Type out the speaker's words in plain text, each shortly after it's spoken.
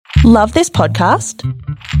Love this podcast?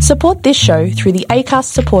 Support this show through the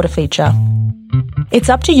Acast supporter feature. It's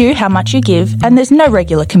up to you how much you give, and there's no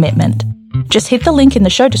regular commitment. Just hit the link in the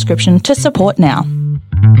show description to support now.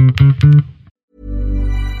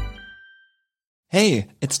 Hey,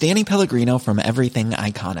 it's Danny Pellegrino from Everything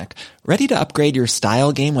Iconic. Ready to upgrade your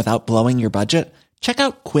style game without blowing your budget? Check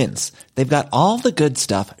out Quince. They've got all the good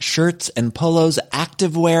stuff, shirts and polos,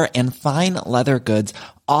 activewear, and fine leather goods,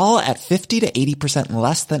 all at 50 to 80%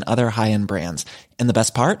 less than other high-end brands. And the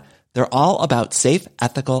best part? They're all about safe,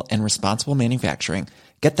 ethical, and responsible manufacturing.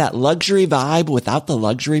 Get that luxury vibe without the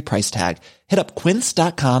luxury price tag. Hit up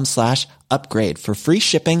quince.com/upgrade for free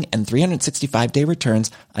shipping and 365-day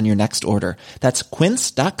returns on your next order. That's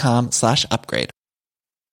quince.com/upgrade.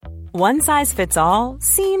 One size fits all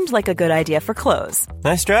seemed like a good idea for clothes.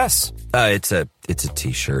 Nice dress. It's a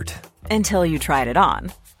t-shirt. Until you tried it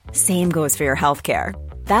on. Same goes for your healthcare.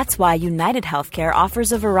 That's why United Healthcare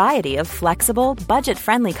offers a variety of flexible,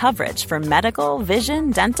 budget-friendly coverage for medical,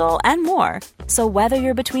 vision, dental, and more. So whether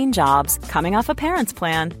you're between jobs, coming off a parent's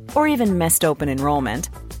plan, or even missed open enrollment,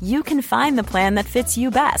 you can find the plan that fits you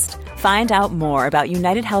best. Find out more about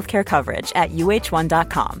United Healthcare coverage at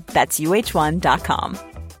uh1.com. That's uh1.com.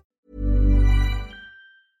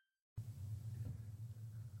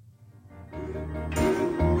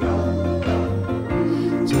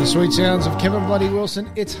 To the sweet sounds of Kevin Bloody Wilson,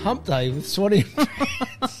 it's Hump Day with Swanee.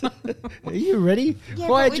 Are you ready? Yeah,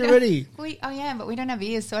 Why aren't you ready? I am, but we don't have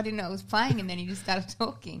ears, so I didn't know it was playing, and then he just started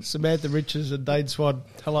talking. Samantha Riches and Dane Swan,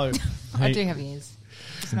 hello. I do have ears.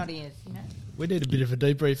 It's not ears, you know. We need a bit of a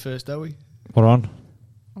debrief first, don't we? What on?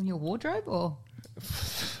 On your wardrobe, or?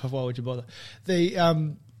 Why would you bother?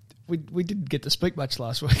 We didn't get to speak much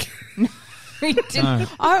last week. We didn't. No.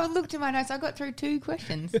 I looked at my notes. I got through 2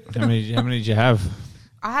 questions. How many did you have?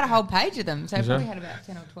 I had a whole page of them, so I Is probably that? had about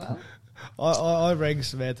 10 or 12. I rang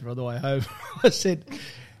Samantha on the way home. I said,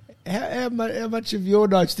 how much of your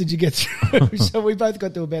notes did you get through? So we both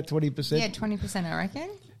got to about 20%. Yeah, 20%, I reckon.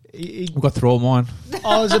 We got through all mine.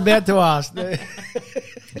 I was about to ask. Good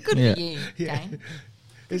Yeah. for you, Yeah. Dane.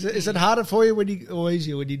 Is it harder for you or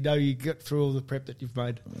easier when you know you got through all the prep that you've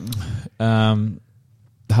made? Hard,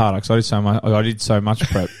 because I did so much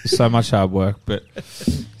prep, so much hard work, but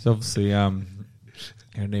it's obviously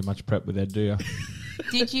you don't need much prep with that, do you?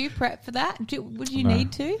 Did you prep for that? Would you No.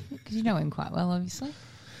 need to? Because you know him quite well, obviously.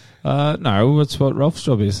 No, that's what Ralph's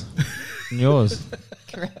job is. And yours.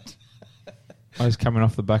 Correct. I was coming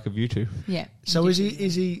off the back of you two. Yeah. So is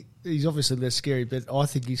he's obviously less scary, but I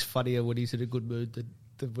think he's funnier when he's in a good mood than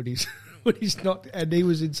when he's not. And he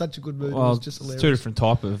was in such a good mood. Well, it was just hilarious. two different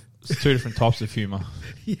types of humour.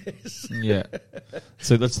 Yes. Yeah.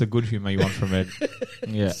 So that's the good humour you want from Ed.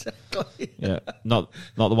 Yeah. Exactly. Yeah. Not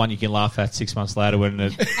the one you can laugh at 6 months later when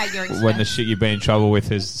At your when the expense. shit you've been in trouble with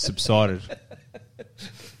has subsided.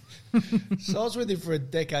 So I was with him for a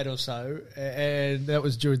decade or so, and that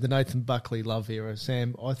was during the Nathan Buckley love era.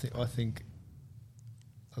 Sam, I think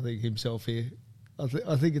himself here.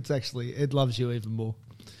 I think it's actually Ed loves you even more.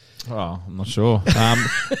 Oh, I'm not sure.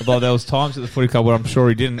 Although there was times at the footy club where I'm sure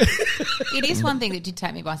he didn't. It is one thing that did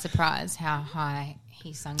take me by surprise how high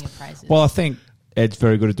he sung your praises. Well, I think Ed's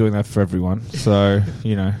very good at doing that for everyone. So,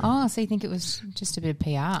 you know. Oh, so you think it was just a bit of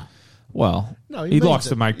PR? Well, No, he he means likes it.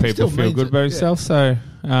 to make He people still feel means good it, about yeah. himself. So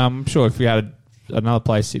I'm sure if we had another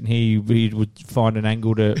place sitting here, he would find an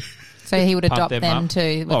angle to So he would pump adopt them them up.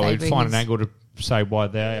 too. Oh, he'd find an angle to say why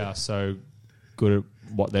they are so good at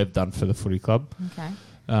what they've done for the footy club. Okay.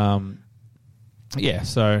 Yeah,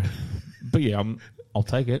 so, but yeah, I'll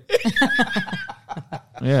take it.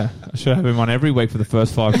 Yeah, I should have him on every week for the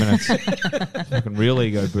first 5 minutes. Fucking real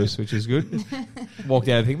ego boost, which is good. Walked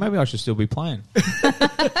out and think maybe I should still be playing.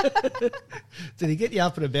 Did he get you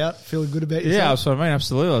up and about, feeling good about Yeah, yourself? that's what I mean.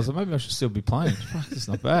 Absolutely. I was like, maybe I should still be playing. Fuck, it's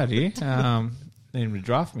not bad here. Need him to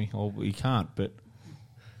draft me, or he can't. But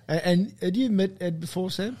And had you met Ed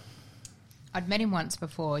before, Sam? I'd met him once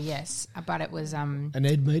before, yes, but it was An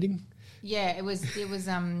Ed meeting? yeah, it was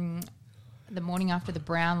the morning after the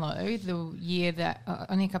Brownlow, the year that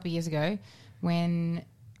only a couple of years ago, when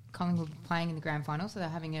Collingwood were playing in the grand final, so they're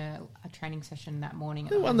having a training session that morning.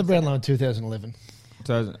 They won the Brownlow in 2011.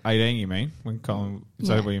 2018, you mean? When Colin, is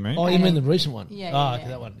Yeah. that what you mean? Oh, you mean the recent one? Yeah, Ah, yeah, okay, yeah.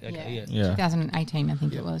 that one. Okay, yeah. Yeah. 2018, I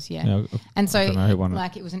think it was, yeah. Yeah, And so, I don't know who won it.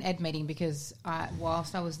 like, it was an Ed meeting because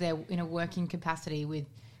whilst I was there in a working capacity with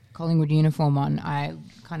Collingwood uniform on, I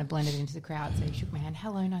kind of blended into the crowd. So he shook my hand.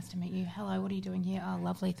 Hello, nice to meet you. Hello, what are you doing here? Oh,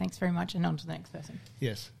 lovely. Thanks very much. And on to the next person.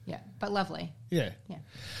 Yes. Yeah, but lovely. Yeah. Yeah.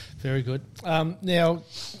 Very good. Now,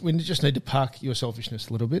 we just need to park your selfishness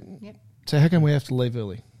a little bit. Yep. So how come we have to leave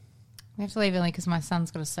early? We have to leave early because my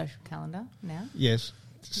son's got a social calendar now. Yes.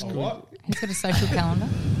 What? He's got a social calendar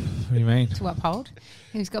What do you mean? to uphold.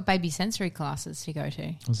 He's got baby sensory classes to go to.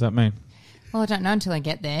 What does that mean? Well, I don't know until I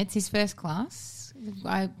get there. It's his first class.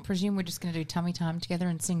 I presume we're just going to do tummy time together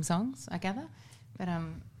and sing songs, I gather. But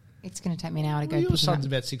it's going to take me an hour to go Well, your pick him son's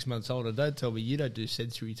up. about 6 months older. Don't tell me you don't do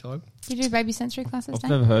sensory time. Do you do baby sensory classes, I've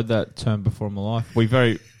Dave? never heard that term before in my life.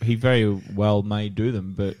 He very well may do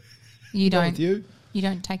them, but You Not don't. with you. You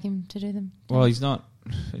don't take him to do them? well, he's not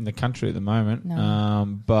in the country at the moment.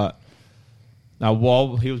 No. But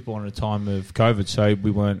while he was born at a time of COVID, so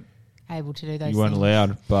we weren't Able to do those you weren't things.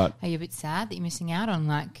 allowed. But Are you a bit sad that you're missing out on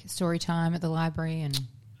like story time at the library and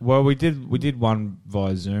well, we did one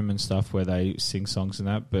via Zoom and stuff where they sing songs and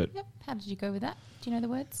that. But yep? How did you go with that? Do you know the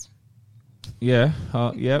words? yeah,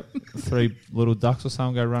 yep, 3 little ducks or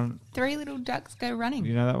something go run. 3 little ducks go running.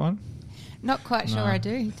 You know that one? Not quite sure No. I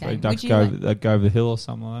do. 3 Dave. ducks Would you go like- go over the hill or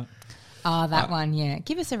something like Oh, that one, yeah.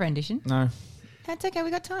 Give us a rendition. that. No. That's okay, we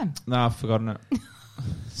got time. No, I've forgotten it.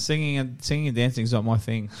 Singing and dancing is not my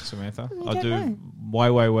thing, Samantha. We I don't do know.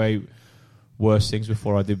 way worse things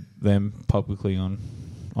before I did them publicly on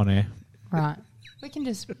air. Right. We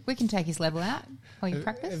can take his level out while you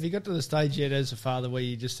practice. Have you got to the stage yet as a father where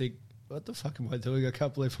you just think, what the fuck am I doing? I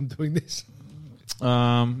can't believe I'm doing this.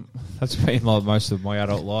 That's been like most of my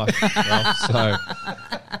adult life. Ralph, so,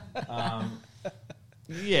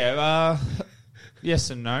 yeah, yes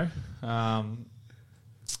and no.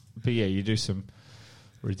 But yeah, you do some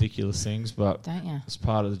ridiculous things, but Don't you? it's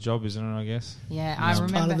part of the job, isn't it? I guess. Yeah, I It's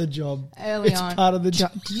remember part of the job. early It's on. part of the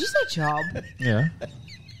job. Did you say job? Yeah.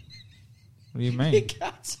 What do you You mean?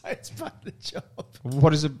 can't say it's part of the job.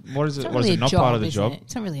 What is it? What is It's it? not What is really it? a Not job, part of the isn't job. it?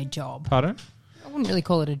 It's not really a job. Pardon? I wouldn't really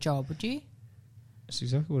call it a job, would you? That's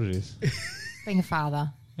exactly what it is. Being a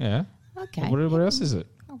father. Yeah. Okay. What else is it?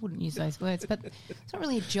 I wouldn't use those words, but it's not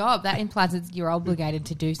really a job. That implies that you're obligated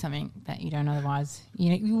to do something that you don't otherwise,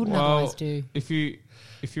 you wouldn't otherwise do. If you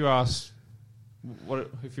ask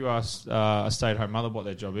a stay-at-home mother what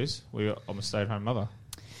their job is, I'm a stay-at-home mother.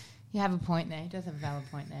 You have a point there. He does have a valid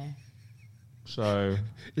point there. So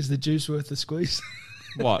Is the juice worth the squeeze?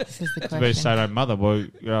 what? This is the To be a question. stay-at-home mother, well,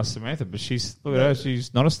 you ask Samantha, but look at her.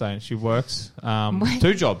 She's not a stay. She works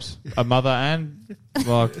 2 jobs: a mother and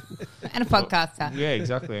like And a podcaster. yeah,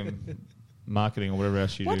 exactly, and marketing or whatever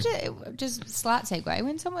else you do. Just slight segue.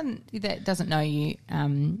 When someone that doesn't know you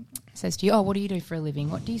says to you, "Oh, what do you do for a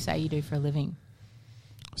living?" What do you say you do for a living?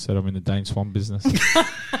 Said I'm in the Dane Swan business.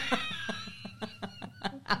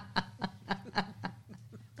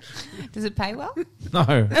 Does it pay well? No,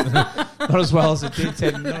 not as well as it did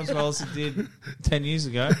 10 years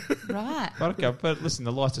ago. Right. But okay, but listen,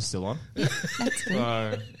 the lights are still on. That's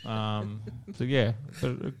good. So yeah,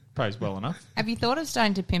 but it pays well enough. Have you thought of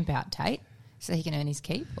starting to pimp out Tate so he can earn his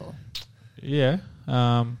keep? Or Yeah,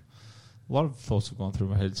 a lot of thoughts have gone through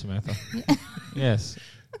my head, Samantha. Yes.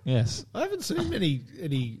 I haven't seen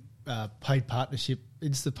any paid partnership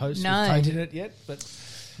Insta posts No. with Tate in it yet, but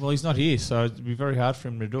Well, he's not here, so it'd be very hard for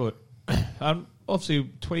him to do it. Obviously,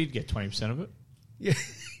 he'd get 20% of it. yeah.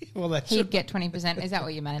 Well, that's he'd get 20%. Is that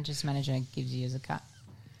what your manager gives you as a cut?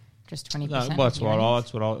 Just 20%? No,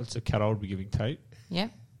 well, it's a cut I would be giving Tate Yeah.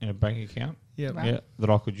 in a bank account. yeah. Right. Yeah, that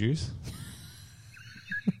I could use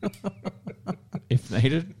if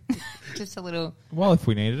needed. Just a little Well, if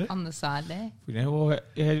we needed it. on the side there. If we needed, well,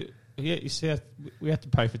 yeah. You see, we have to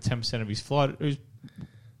pay for 10% of his flight. You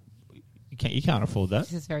can't afford that.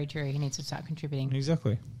 This is very true. He needs to start contributing.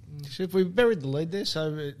 Exactly. So if we buried the lead there,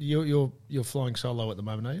 so you're flying solo at the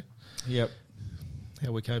moment, are you? Yep. How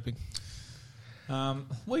are we coping?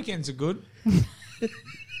 Weekends are good.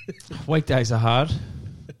 Weekdays are hard.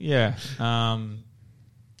 Yeah. Yeah,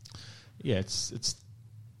 it's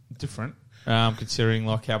different. Considering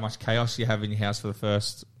like how much chaos you have in your house for the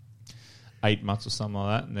first 8 months or something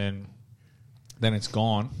like that, and then it's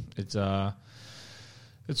gone. It's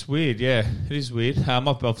weird. Yeah, it is weird. I've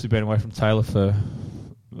obviously been away from Taylor for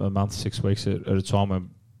a month, 6 weeks at a time. I've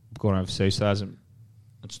gone overseas, so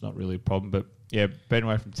it's not really a problem. But yeah, being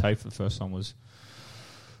away from Tate for the first time was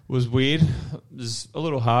weird. It was a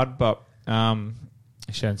little hard, but she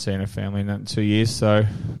hadn't seen her family in 2 years. So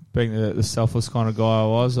being the selfless kind of guy I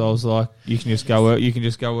was like, you can just go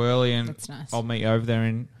early, and That's nice. I'll meet you over there.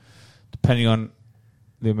 And depending on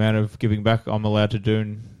the amount of giving back I'm allowed to do,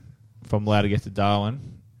 and if I'm allowed to get to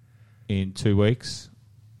Darwin in 2 weeks,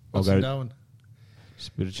 What's I'll it go doing? just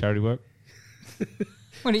a bit of charity work.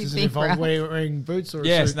 What do you Does it think, involve Ralph? wearing boots or a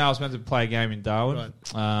Yes, suit? no, I was meant to play a game in Darwin,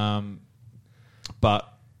 Right. but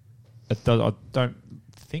I don't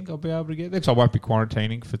think I'll be able to get there because I won't be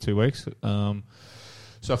quarantining for 2 weeks. So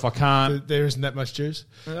if I can't, There isn't that much juice.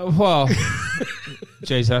 well,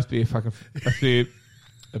 geez, it has to be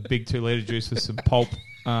a big 2-litre juice with some pulp.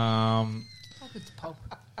 How good's pulp?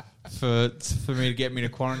 For me to get me to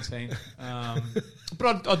quarantine.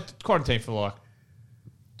 But I'd quarantine for like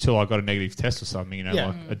till I got a negative test or something,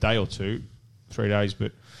 like a day or 2, 3 days.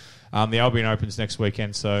 But the Albion Opens next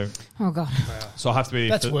weekend, so Oh God. I have to be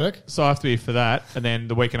That's work. So I have to be for that, and then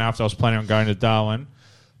the weekend after I was planning on going to Darwin,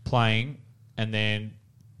 playing, and then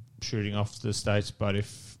shooting off to the States. But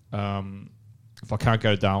if I can't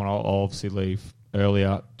go to Darwin, I'll obviously leave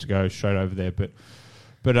earlier to go straight over there. But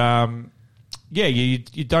yeah,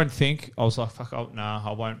 you don't think. I was like, fuck,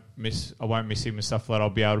 I won't miss him and stuff like that. I'll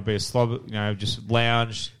be able to be a slob, just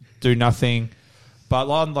lounge, do nothing. But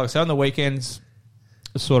like I said, on the weekends,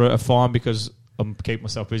 sort of fine because I'm keeping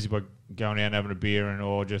myself busy by going out and having a beer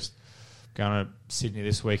or just going to Sydney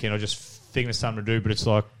this weekend. I just think there's something to do, but it's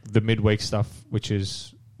like the midweek stuff, which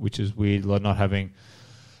is weird, like not having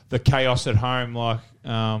the chaos at home. Like,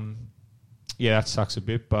 that sucks a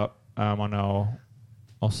bit, but I know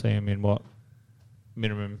I'll see him in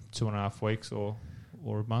minimum 2.5 weeks or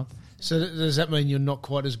a month. So does that mean you're not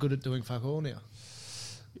quite as good at doing fuck all now?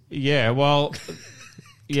 Yeah, well,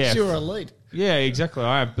 yeah. You're elite. Yeah, exactly.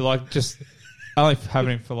 I am like just only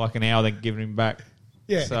having him for like an hour, then giving him back.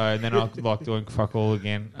 Yeah. So and then I like doing fuck all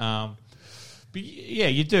again. But yeah,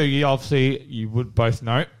 you do. You obviously you would both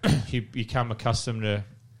know you become accustomed to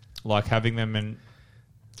like having them and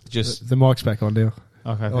just The mic's back on now.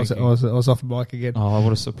 okay. I Thank was you. off the mic again. Oh,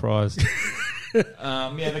 what a surprise!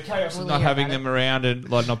 The chaos of not having them around and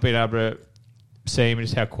like not being able to see him and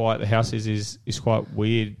just how quiet the house is quite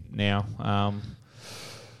weird now.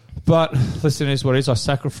 But listen, it is what it is. I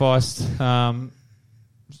sacrificed 4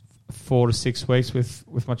 to 6 weeks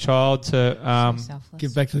with my child to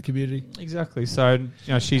Give back to the community. exactly. So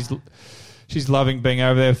she's loving being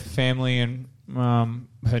over there with the family and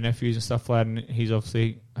her nephews and stuff like that, and he's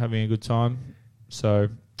obviously having a good time. So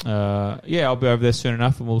I'll be over there soon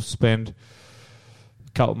enough, and we'll spend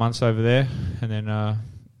a couple of months over there, and then and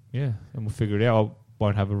we'll figure it out. I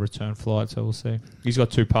won't have a return flight, so we'll see. He's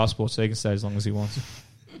got 2 passports, so he can stay as long as he wants.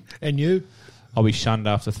 And you? I'll be shunned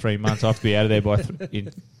after 3 months. I have to be out of there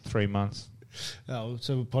in 3 months. Oh,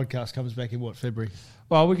 so the podcast comes back in February?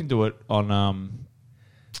 Well, we can do it on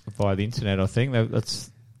via the internet. I think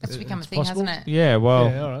that's become a thing, possible. hasn't it? yeah. Well,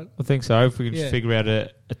 Yeah, all right. I think so. If we can Yeah. figure out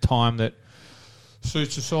a time that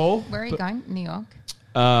suits us all. Where are you going? New York.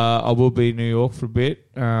 I will be in New York for a bit.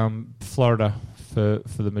 Florida for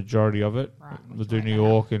the majority of it. Right, We'll do New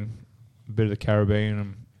York and a bit of the Caribbean.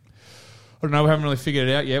 And I don't know. We haven't really figured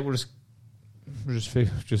it out yet. We'll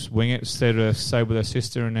just wing it. Stay with her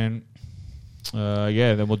sister, and then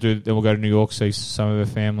then we'll go to New York, see some of her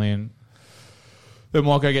family, and then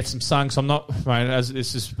we'll go get some sun. So I'm not, mate. As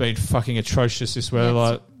this has been fucking atrocious this weather. Yeah,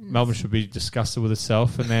 like Melbourne should be disgusted with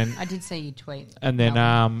itself, and then. I did see you tweet. And then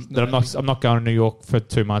Melbourne. that I'm not going to New York for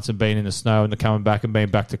 2 months and being in the snow and then coming back and being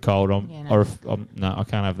back to cold. No, I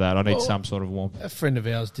can't have that. I need some sort of warmth. A friend of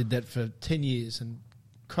ours did that for 10 years, and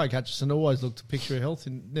Craig Hutchison always looked to picture of health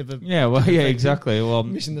and never... Yeah, well, yeah, exactly. Well,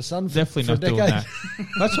 I'm missing the sun for, definitely for not a doing decade. that.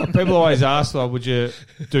 That's what people always ask, like, would you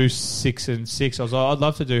do 6 and 6? I was like, I'd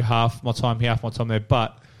love to do half my time here, half my time there,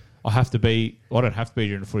 but I don't have to be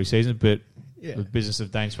during the footy season, but the business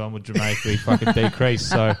of Dane Swan would dramatically fucking decrease.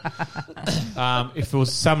 So if it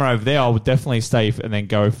was summer over there, I would definitely stay and then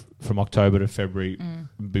go from October to February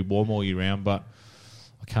and be warm all year round, but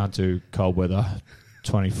I can't do cold weather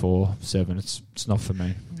 24/7. It's not for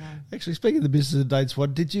me. No. Actually, speaking of the business of Dane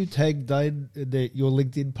Swan, did you tag Dane your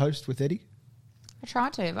LinkedIn post with Eddie? I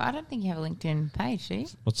tried to, but I don't think you have a LinkedIn page, do you?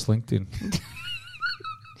 What's LinkedIn?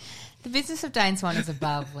 The business of Dane Swan is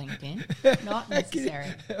above LinkedIn. Not necessary.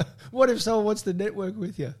 What if someone wants to network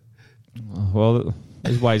with you? Well,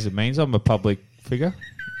 there's ways and means. I'm a public figure.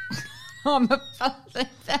 I'm a public...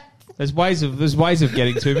 There's ways of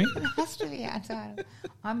getting to me. It has to be outside.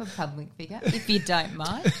 I'm a public figure, if you don't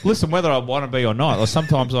mind. Listen, whether I want to be or not, or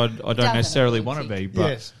sometimes I don't necessarily want to be, but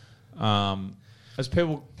Yes. as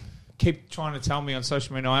people keep trying to tell me on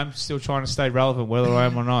social media, I am still trying to stay relevant, whether I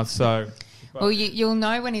am or not. So, Well, you'll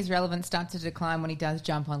know when his relevance starts to decline when he does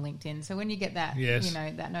jump on LinkedIn. So when you get that, Yes.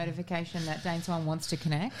 that notification that Dane Swan wants to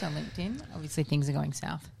connect on LinkedIn, obviously things are going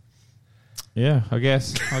south. yeah, I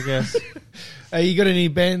guess. You got any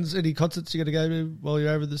bands, any concerts you got to go to while you're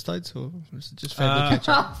over in the States, or is it just family catch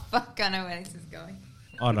up? Oh, fuck, I know where this is going.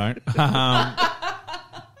 I don't.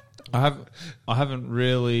 I haven't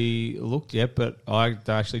really looked yet, but I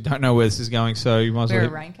actually don't know where this is going. So you might as Wear a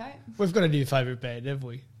well. raincoat? We've got a new favourite band, haven't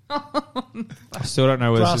we? I still don't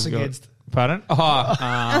know where Brass this is going. Against. Pardon?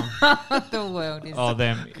 The world is... Oh,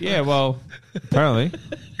 them. Yeah, well, apparently.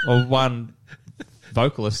 Or one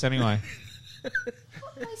vocalist, anyway.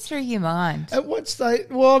 goes through your mind? At what stage?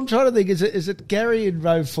 Well, I'm trying to think. Is it Gary in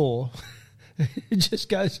row 4? He just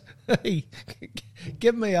goes, "Hey,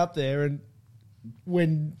 get me up there." And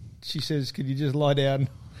when she says, "Can you just lie down?"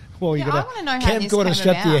 Well, Yeah, you're I want to know how this camcorder came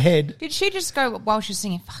strapped to your about. head. Did she just go while she's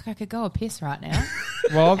singing, "Fuck, I could go a piss right now"?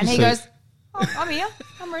 Well, And he obviously, goes, "Oh, I'm here.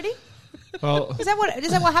 I'm ready." well, Is that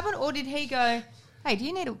what happened, or did he go, "Hey, do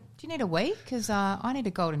you need a wee? Because I need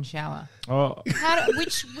a golden shower." oh,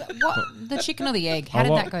 What the chicken or the egg? How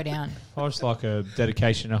did that go down? I was like a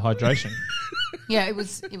dedication to hydration. Yeah, it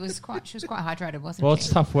was quite. She was quite hydrated, wasn't Well, she? it's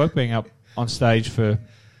tough work being up on stage for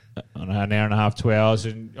I don't know, an hour and a half, 2 hours,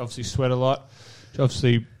 and obviously sweat a lot. She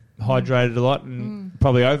obviously hydrated a lot and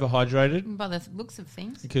probably overhydrated By the looks of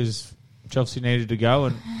things, because she obviously needed to go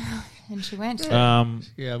and and she went.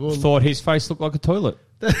 Yeah, well, thought his face looked like a toilet.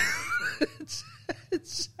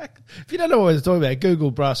 exactly. If you don't know what I was talking about,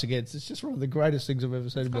 Google Brass Against. It's just one of the greatest things I've ever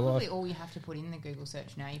seen in my Probably life. all you have to put in the Google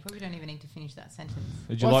search now. You probably don't even need to finish that sentence.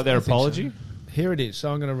 Did you Well, like their I think so. apology? Here it is.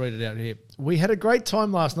 So I'm going to read it out here. We had a great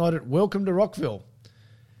time last night at Welcome to Rockville.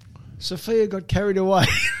 Sophia got carried away.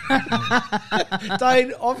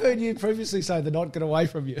 Dane, I've heard you previously say the night got away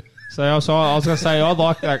from you. So I was going to say I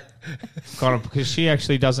like that kind of because she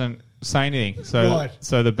actually doesn't say anything. So Right.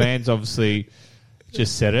 so the band's obviously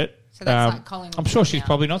just said it. So that's like Collingwood I'm sure she's now.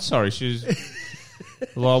 probably not sorry. She's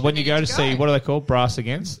well, when you go to see what are they called? Brass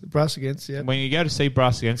Against. Brass Against, yeah. When you go to see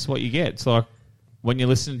Brass Against, what you get. It's like when you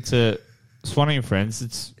listen to Swanee and Friends,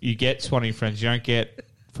 it's you get Swanee and Friends. You don't get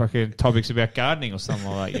fucking topics about gardening or something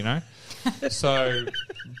like that, you know? So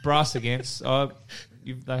Brass Against,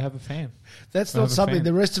 they have a fan. That's I not have a something fan.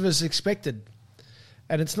 the rest of us expected.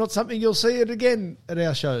 And it's not something you'll see it again at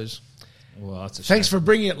our shows. Well, that's a Thanks for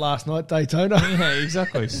bringing it last night, Daytona. yeah,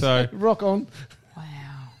 exactly. So, Rock on. Wow.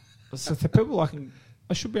 so for people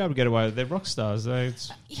I should be able to get away with. They're rock stars.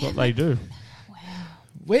 It's what they do.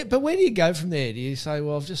 But where do you go from there? Do you say,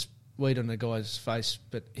 well, I've just weed on a guy's face,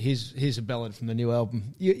 but here's a ballad from the new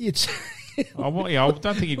album? It's I don't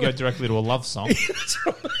think you'd go directly to a love song.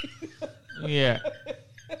 Yeah.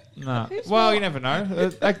 No. Well, you never know.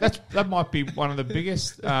 That might be one of the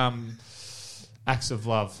biggest acts of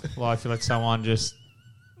love. Like if you let someone just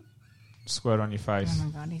squirt on your face. Oh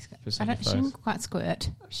my god, he's Piss got. on your She face. didn't quite squirt.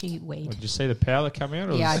 She weed. Did you see the power that came out?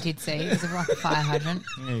 Or Yeah, I was- did see. It was like a fire hydrant.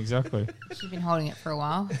 Yeah, exactly. She's been holding it for a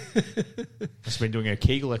while. She's been doing her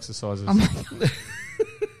Kegel exercises. Oh my god.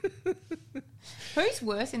 Who's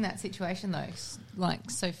worse in that situation though? Like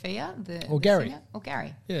Sophia, Or the Gary. singer? Or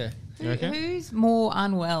Gary? yeah. Who's more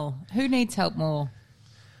unwell? Who needs help more?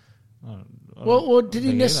 Well, did he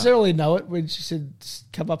think necessarily know it when she said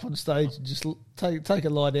come up on stage and just take a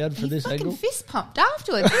lie down for He this fucking angle? fist pumped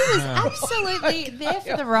afterwards. He was absolutely there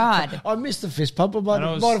for the ride. I missed the fist pump. I And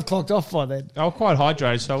I was- might have clocked off by then. I was quite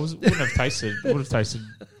hydrated, so wouldn't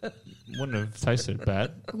have tasted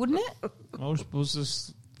bad. Wouldn't it? I was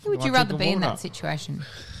just. Who would I you took rather the be in water that up. situation?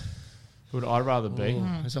 Who would I rather be?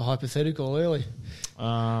 It's a hypothetical early. It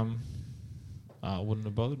wouldn't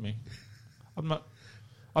have bothered me. I'm not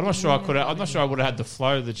sure I could. I'm not sure I would have had the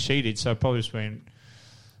flow that she did. So probably just been.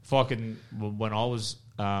 If I can, when I was,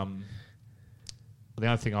 the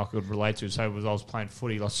only thing I could relate to say was I was playing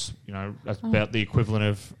footy. That's that's about the equivalent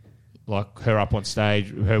of like her up on stage,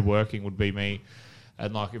 her working would be me,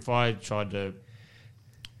 and like if I tried to.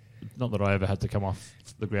 Not that I ever had to come off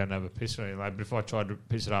the ground and have a piss or anything, but if I tried to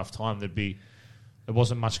piss at half time, there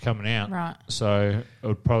wasn't much coming out. Right. So it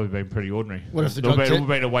would probably been pretty ordinary. What if the it would drug have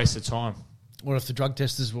been a waste of time. What if the drug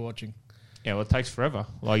testers were watching? Yeah, well, it takes forever.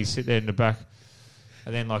 Like you sit there in the back,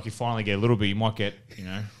 and then like you finally get a little bit, you might get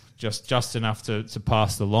just enough to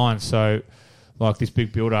pass the line. So like this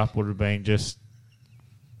big build up would have been just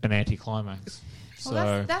an anticlimax. Well,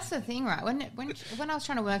 So that's the thing, right? When I was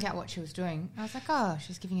trying to work out what she was doing, I was like, oh,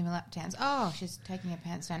 she's giving him a lap dance. Oh, she's taking her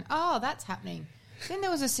pants down. Oh, that's happening. Then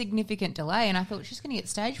there was a significant delay, and I thought she's going to get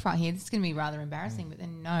stage fright here. This is going to be rather embarrassing. But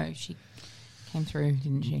then no, she came through,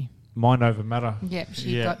 didn't she? mind over matter. Yep,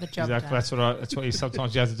 she got the job exactly. done. That's what you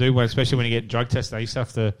sometimes you have to do, especially when you get drug tested. You used to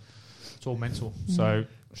have to. It's all mental. So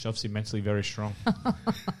she's obviously mentally very strong.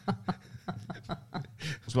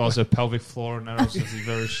 As well as her pelvic floor and that else is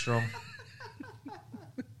very strong.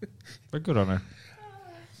 But good on her.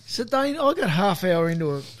 So, Dane, I got half hour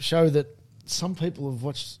into a show that some people have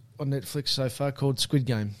watched on Netflix so far called Squid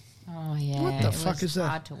Game. Oh, yeah. What the it fuck was is that?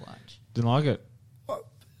 hard to watch. Didn't like it.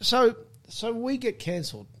 So we get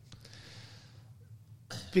cancelled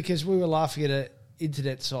because we were laughing at an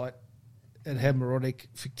internet site at how moronic,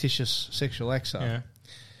 fictitious sexual acts are.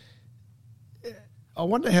 Yeah. I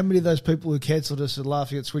wonder how many of those people who cancelled us are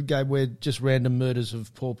laughing at Squid Game were just random murders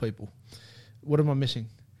of poor people. What am I missing?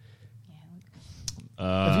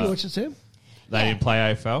 Have you watched it, Sam? They didn't play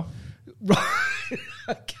AFL.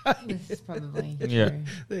 Okay. This is probably Yeah. true.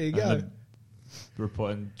 There you go.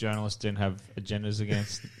 Reporting journalists didn't have agendas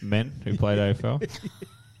against men who played AFL.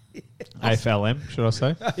 AFLM, should I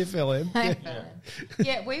say? AFLM.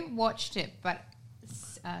 Yeah, we watched it, but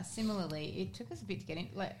similarly, it took us a bit to get in.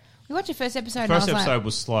 Like, we watched the first episode. First and I was episode like,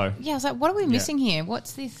 was slow. yeah, I was like, what are we missing here?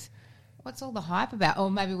 What's this? What's all the hype about?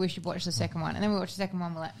 Or maybe we should watch the second one. And then we watched the second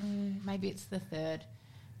one. We're like, maybe it's the third.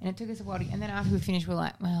 And it took us a while. And then after we finished, we're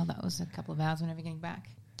like, well, that was a couple of hours. We're never getting back.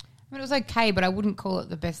 I mean, it was okay, but I wouldn't call it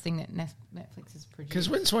the best thing that Netflix has produced. Because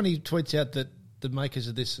when Swanee tweets out that the makers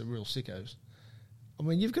of this are real sickos, I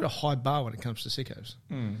mean, you've got a high bar when it comes to sickos.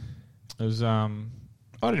 It was, I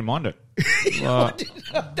didn't mind it. Well,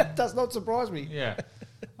 That does not surprise me. yeah.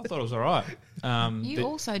 I thought it was all right. You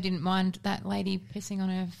also didn't mind that lady pissing on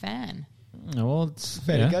her fan. Well, it's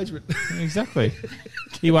Fan engagement. Exactly.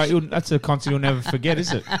 That's a concert you'll never forget,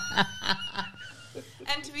 is it?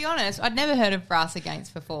 And to be honest, I'd never heard of Brass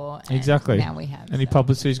Against before. And Exactly. Now we have. Any so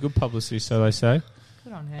publicity is good publicity, so they say.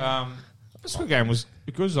 good on her. The Squid Game was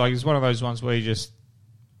because like it's one of those ones where you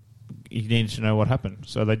needed to know what happened.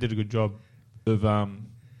 So they did a good job of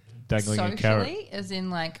dangling a carrot. Socially, as in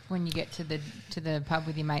like when you get to the pub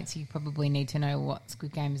with your mates, you probably need to know what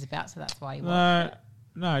Squid Game is about. So that's why you watch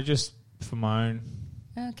No, just for my own.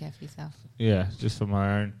 it. Okay, for yourself. Yeah, just for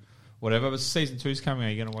my own. Whatever. But season 2's coming. Are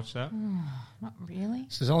you going to watch that? Not really.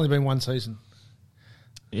 So there's only been one season.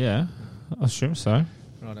 Yeah, I assume so.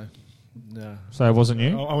 Righto. No. So it wasn't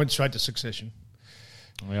you? I went straight to Succession.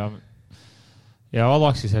 Yeah, I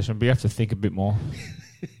like Succession, but you have to think a bit more.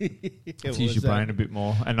 Yeah, Use your brain a bit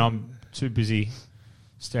more. And I'm too busy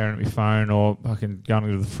staring at my phone or fucking going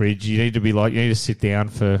to the fridge. You need to sit down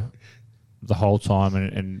for the whole time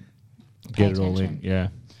and Pay get it all in. attention. Yeah,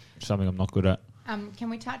 something I'm not good at. Can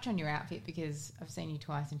we touch on your outfit, because I've seen you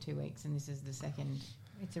twice in 2 weeks, and this is the second.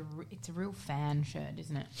 It's a real fan shirt,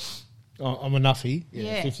 isn't it? Oh, I'm a nuffy.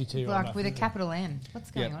 Yeah, 52. like with a capital N.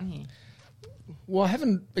 What's going on here? Well, I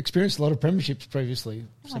haven't experienced a lot of premierships previously,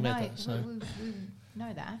 Oh, I know. Samantha. So. We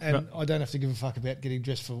know that. And I don't have to give a fuck about getting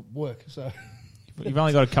dressed for work. So You've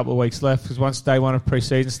only got a couple of weeks left because once day one of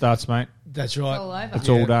pre-season starts, mate, that's right. It's all over. it's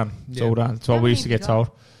all done. It's Yeah. all done. That's How what we many used to get have you told.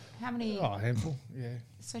 got? How many? Oh, a handful. Yeah.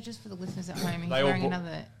 So just for the listeners at home, he's They all wearing bought-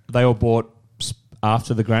 another. They all bought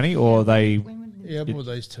after the granny, or they. When would Yeah, I bought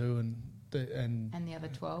these two and and the other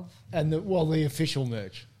 12. the official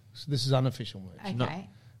merch. So this is unofficial merch. Okay.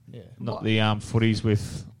 Yeah. Not What? the footies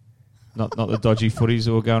with, not the dodgy footies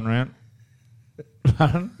that were going around.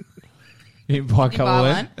 You didn't buy a Did you couple buy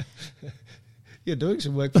of one? them. You're doing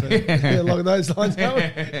some work for along those lines,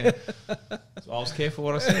 aren't we? I was careful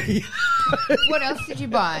what I said. What else did you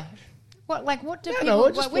buy? What do No, people? no,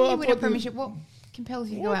 I just when bought- you I win a bought the- premiership, what compels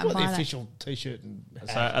you to go Well, I out and bought buy the that? official T-shirt and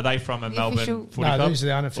So are they from a The Melbourne official- footy club? no, these are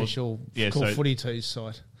the unofficial Yeah, called so- Footy Tees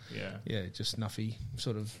site. Yeah. Yeah, just snuffy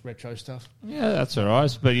sort of retro stuff. Yeah, that's all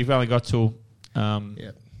right. But you've only got till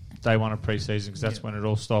Yeah. day one of pre-season because that's when it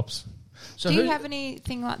all stops. So Do you who- have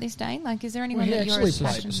anything like this, Dane? Like, is there anyone he that you're actually as played.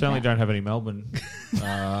 passionate Certainly about? don't have any Melbourne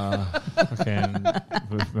fucking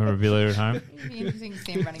memorabilia at home. It'd be interesting to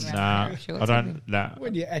see him running around. Nah, in a pair of shorts, I don't. wouldn't Nah.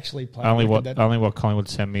 when you actually play? Only reckon what Collingwood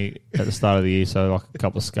sent me at the start of the year. So like a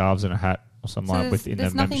couple of scarves and a hat or it? something So like within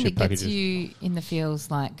there's the nothing membership that gets packages. you in the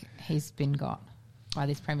feels like he's been got by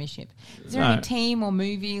this premiership. Is there No. any team or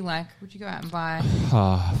movie, like, would you go out and buy?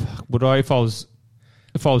 Would I, if I was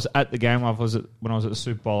at the game, when I was at the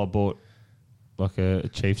Super Bowl, I bought like a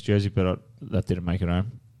Chiefs jersey, but that didn't make it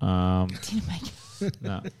home. Didn't make it.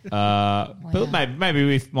 No. But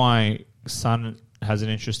maybe if my son has an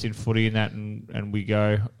interest in footy and that, and we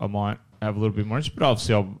go, I might have a little bit more interest. But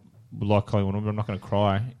obviously, I would like Collingwood. But I'm not going to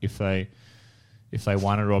cry if they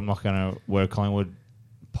won it, or I'm not going to wear a Collingwood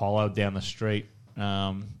polo down the street.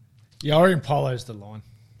 Yeah, I reckon polo's the line.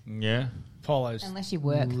 Yeah. Polos. Unless you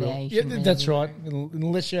work there. You Yeah, shouldn't that's really right.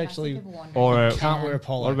 Unless you actually People wonder Or if a- you can't can. wear a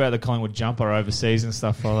polo. What about the Collingwood jumper overseas and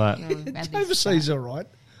stuff like that? Yeah, we've had this overseas? chat. All right.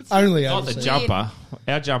 Only Not the overseas. jumper.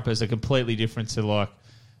 Our jumpers are completely different to like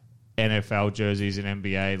NFL jerseys and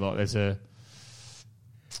NBA. Like there's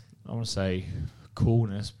I want to say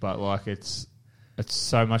coolness, but like it's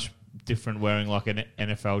so much different wearing like an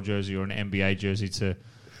NFL jersey or an NBA jersey to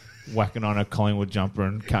whacking on a Collingwood jumper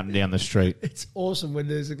and cutting down the street. It's awesome when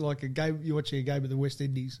there's like a game, you're watching a game of the West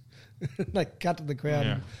Indies. They cut to the crowd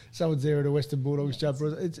Yeah. and someone's there in a Western Bulldogs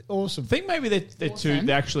jumper. It's awesome. I think maybe they're Awesome.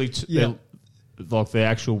 they're actually Yeah. they're like their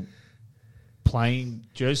actual playing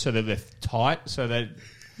jerseys, so they're tight, so they're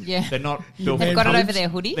not built They've for got it comfort. over their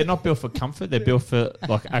hoodie. They're not built for comfort. They're built for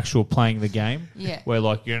like actual playing the game. Yeah. Where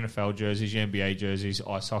like your NFL jerseys, your NBA jerseys,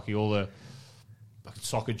 ice hockey, all the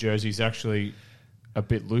soccer jerseys are actually a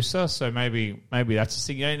bit looser. So maybe that's the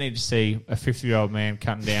thing. You don't need to see a 50-year-old man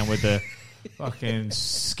cutting down with a fucking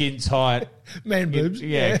skin tight Man boobs.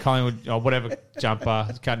 Yeah, Collingwood or whatever jumper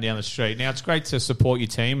cutting down the street. Now it's great to support your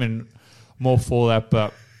team and more for that,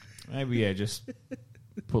 but maybe just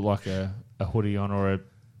put like a hoodie on or a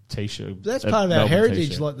t-shirt. That's part of our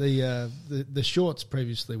heritage. T-shirt. Like the shorts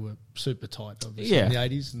previously were super tight, obviously in the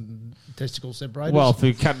 80s, and testicle separators. Well, if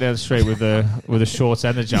you cut down the street with the shorts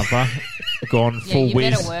and the jumper, gone full you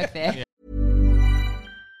whiz. better work there.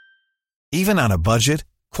 Even on a budget,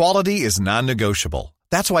 quality is non-negotiable.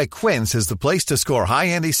 That's why Quince is the place to score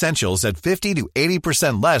high-end essentials at 50 to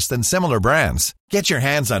 80% less than similar brands. Get your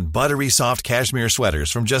hands on buttery soft cashmere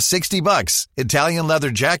sweaters from just $60, Italian leather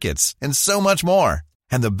jackets, and so much more.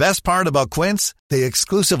 And the best part about Quince, they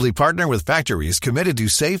exclusively partner with factories committed to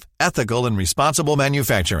safe, ethical, and responsible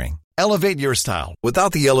manufacturing. Elevate your style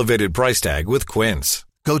without the elevated price tag with Quince.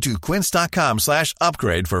 Go to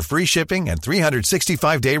quince.com/upgrade for free shipping and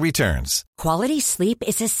 365-day returns. Quality sleep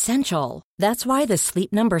is essential. That's why the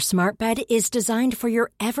Sleep Number Smart Bed is designed for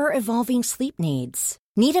your ever-evolving sleep needs.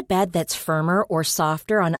 Need a bed that's firmer or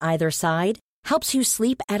softer on either side? Helps you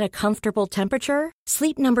sleep at a comfortable temperature?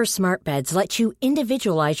 Sleep Number Smart Beds let you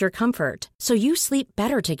individualize your comfort, so you sleep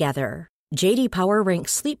better together. J.D. Power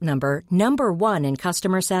ranks Sleep Number number 1 in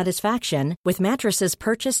customer satisfaction with mattresses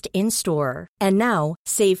purchased in-store. And now,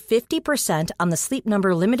 save 50% on the Sleep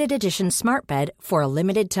Number Limited Edition Smart Bed for a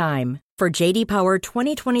limited time. For J.D. Power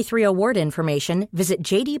 2023 award information, visit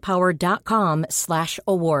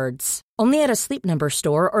jdpower.com/awards. Only at a Sleep Number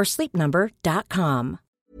store or sleepnumber.com.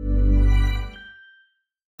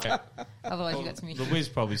 Otherwise, you got some The issues. Wiz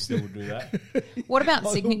probably still would do that. What about Oh,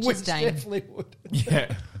 the signatures, Wiz Dane? definitely would.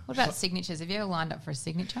 Yeah. What about signatures? Have you ever lined up for a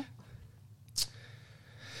signature?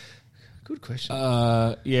 Good question.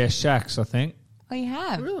 Yeah, Shaq's, I think. Oh, you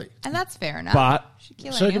have? Really? And that's fair enough. But Shaquille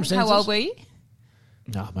O'Neal. Circumstances? How old were you?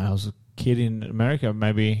 no, man, I was a kid in America,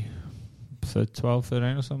 maybe 12,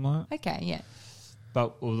 13 or something like that. Okay, yeah.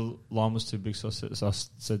 But the line was too big, so I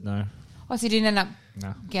said no. Oh, so you didn't end up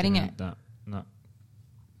No. getting it? No.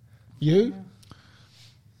 You?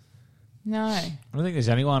 No. I don't think there's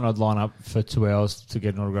anyone I'd line up for 2 hours to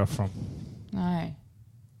get an autograph from. No.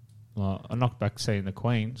 Well, I knocked back seeing the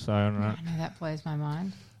Queen, so I don't know. I know that blows my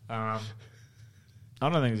mind. I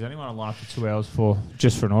don't think there's anyone I'd line up for 2 hours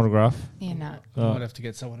just for an autograph. Yeah, no. I might have to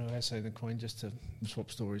get someone who has seen the Queen just to swap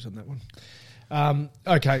stories on that one.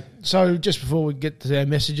 Okay, so just before we get to our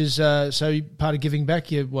messages, so part of giving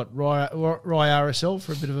back, you Rye RSL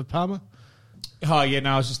for a bit of a Palmer? Oh, yeah,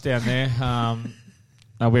 no, I was just down there.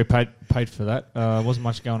 No, we paid for that. Wasn't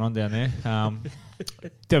much going on down there.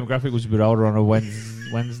 Demographic was a bit older on a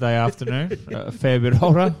Wednesday afternoon, a fair bit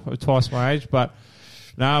older, twice my age. But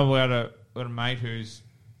no, we had a mate who's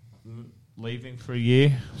leaving for a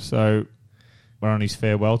year, so we're on his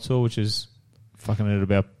farewell tour, which is fucking at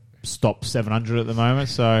about stop 700 at the moment.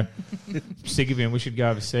 So sick of him. We should go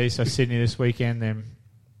overseas. So Sydney this weekend, then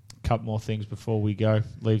a couple more things before we go.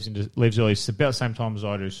 Leaves early. It's about the same time as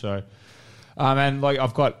I do. So, and like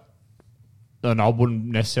I've got. And I wouldn't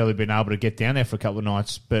necessarily been able to get down there for a couple of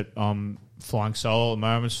nights, but I'm flying solo at the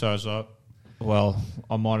moment, so I was like, well,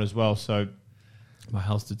 I might as well. So my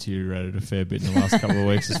health's deteriorated a fair bit in the last couple of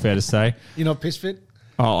weeks, it's fair to say. You're not piss fit?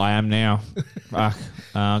 Oh, I am now. Fuck.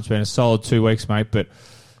 It's been a solid 2 weeks, mate, but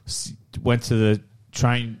went to the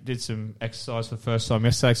train, did some exercise for the first time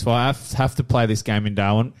yesterday, so I have to play this game in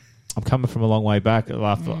Darwin. I'm coming from a long way back. I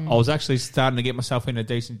was actually starting to get myself in a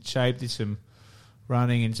decent shape, did some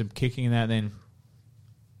running and some kicking and that. Then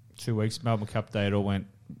 2 weeks, Melbourne Cup Day, it all went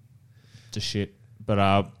to shit. But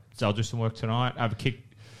so I'll do some work tonight. I have a kick,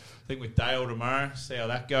 I think, with Dale tomorrow. See how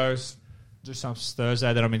that goes. Do some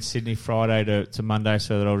Thursday. Then I'm in Sydney Friday to Monday,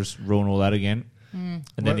 so that I'll just ruin all that again. And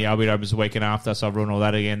then the Albert Opens the weekend after, so I'll ruin all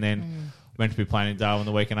that again. Then I'm meant to be playing in Darwin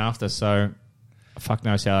the weekend after, so fuck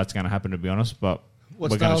knows how that's going to happen, to be honest. But we're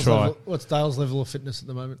going to try. What's Dale's level of fitness at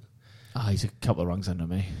the moment? Oh, he's a couple of rungs under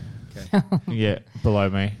me. Okay. Yeah, below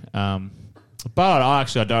me. But I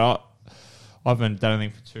haven't done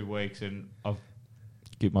anything for 2 weeks, and I've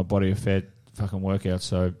given my body a fair fucking workout.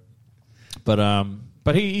 So, but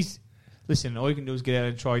he's listen. All you can do is get out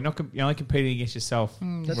and try. You're only competing against yourself.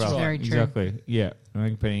 That's very true. Exactly. Yeah, you're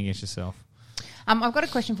only competing against yourself. I've got a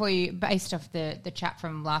question for you based off the chat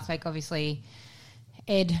from last week. Obviously,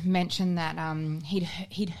 Ed mentioned that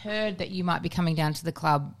he'd heard that you might be coming down to the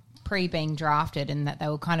club pre-being drafted, and that they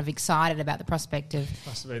were kind of excited about the prospect of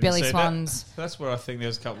Billy Swans. That's where I think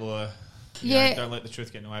there's a couple of don't let the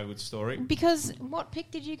truth get in the way with the story. Because what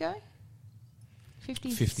pick did you go?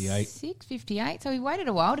 58. 58. So he waited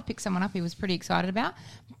a while to pick someone up he was pretty excited about.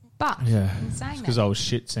 But Yeah, in saying because that, I was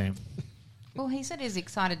shit, Sam. well, he said he's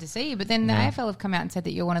excited to see you, but then the AFL have come out and said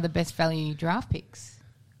that you're one of the best value draft picks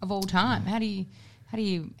of all time. How do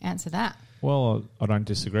you answer that? Well, I don't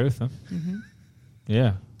disagree with them. Mm-hmm.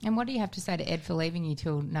 Yeah. And what do you have to say to Ed for leaving you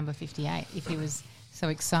till number 58 if he was so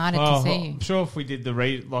excited to Well, see you? I'm sure if we did the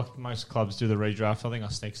like most clubs do the redraft, I think I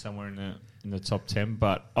sneak somewhere in the top 10.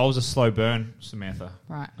 But I was a slow burn, Samantha.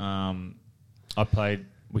 Right. I played.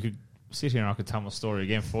 We could sit here and I could tell my story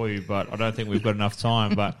again for you, but I don't think we've got enough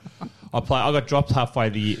time. But I got dropped halfway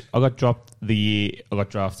the year. I got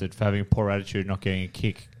drafted for having a poor attitude, not getting a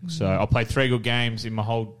kick. So I played 3 good games in my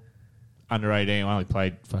whole under 18. I only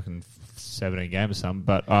played fucking 17 games or something,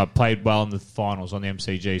 but I played well in the finals on the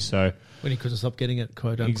MCG. So When he couldn't stop getting it,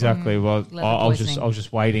 quote unquote. exactly. Well, Level I was poisoning.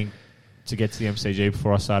 just waiting to get to the MCG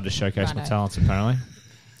before I started to showcase my Righto. talents. Apparently,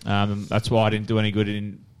 that's why I didn't do any good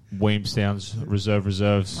in Williamstown's reserves.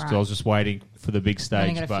 Right. So I was just waiting for the big Only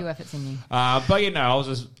stage. got a But few efforts in you. but you know,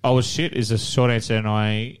 I was shit. Is a short answer, and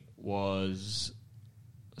I was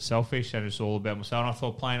selfish, and it's all about myself. And I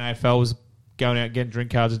thought playing AFL was going out, getting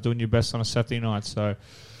drink cards, and doing your best on a Saturday night. So it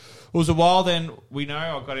was a while. Then we know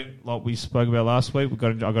I got in, like we spoke about last week. I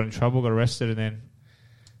got in trouble, got arrested, and then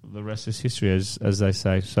the rest is history, as they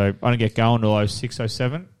say. So I didn't get going until 06,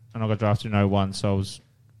 07, and I got drafted in 01. So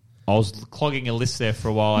I was clogging a list there for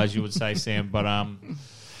a while, as you would say, Sam. But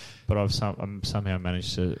I've somehow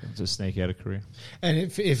managed to sneak out a career. And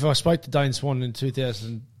if I spoke to Dane Swan in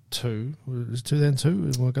 2002, was it 2002?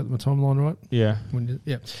 Have I got my timeline right? Yeah.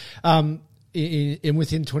 In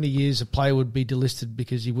within 20 years, a player would be delisted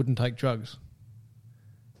because he wouldn't take drugs.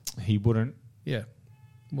 He wouldn't. Yeah.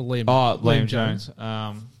 Well, Liam Jones.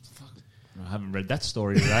 I haven't read that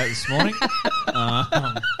story today this morning.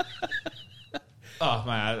 Oh,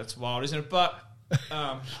 man, that's wild, isn't it? But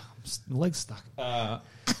my leg's stuck.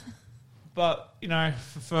 But, you know,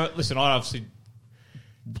 listen, I obviously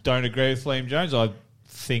don't agree with Liam Jones. I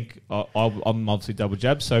think I'm obviously double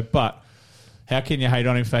jabbed. So, but how can you hate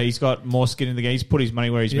on him for he's got more skin in the game? He's put his money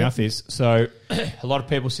where his mouth is. So a lot of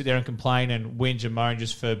people sit there and complain and whinge and moan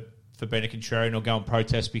just for being a contrarian or go and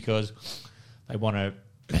protest because they want to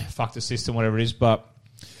fuck the system, whatever it is. But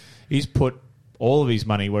he's put all of his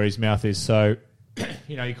money where his mouth is. So,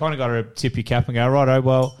 you know, you kind of got to tip your cap and go, righto,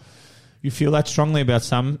 well, you feel that strongly about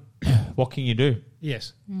something, what can you do?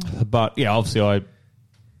 Yes. But, yeah, obviously I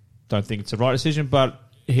don't think it's the right decision, but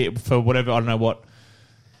for whatever, I don't know what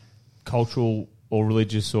cultural or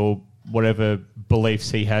religious or whatever beliefs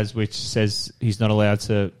he has, which says he's not allowed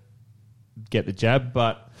to get the jab,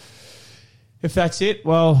 but if that's it,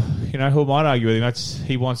 well, you know, who might argue with him?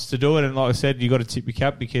 He wants to do it, and like I said, you got to tip your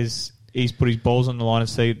cap because he's put his balls on the line and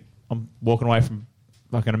see, I'm walking away from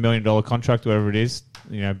like $1 million contract, whatever it is,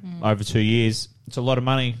 you know, over 2 years. It's a lot of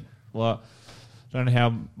money. Well, I don't know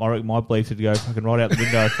how I reckon my belief would go fucking right out the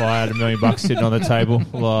window if I had $1 million sitting on the table.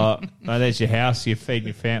 Like, no, there's your house, you're feeding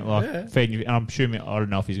your family, feeding your, and I'm assuming, I don't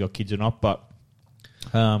know if he's got kids or not, but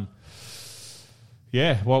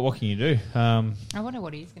yeah, what can you do? I wonder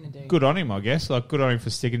what he's going to do. Good on him, I guess. Like, good on him for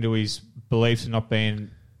sticking to his beliefs and not being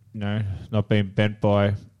bent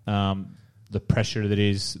by the pressure that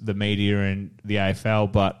is the media and the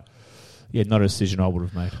AFL. But yeah, not a decision I would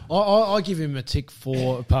have made. I give him a tick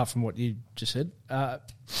for, apart from what you just said,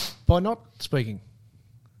 by not speaking.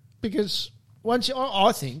 Because once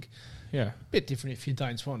I think, Yeah, a bit different if you're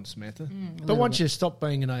Dane Swan, Samantha. But once you stop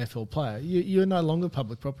being an AFL player, you're no longer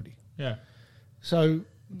public property. yeah. So,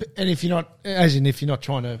 and if you're not, as in if you're not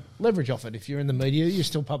trying to leverage off it, if you're in the media, you're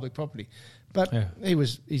still public property. But Yeah.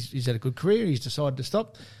 he's had a good career. He's decided to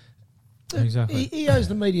stop. Exactly. He owes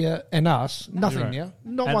the media and us nothing Right. now.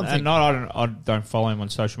 Not And, one thing. and I don't follow him on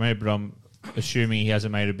social media, but I'm assuming he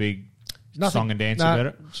hasn't made a big Nothing. song and dance No, about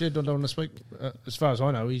it. Said, don't want to speak. As far as I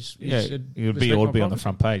know, he's Yeah, said, it would respect be my be on the privacy.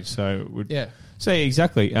 front page. So Yeah. So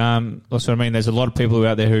exactly. That's what I mean. There's a lot of people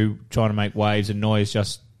out there who trying to make waves and noise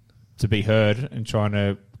just to be heard and trying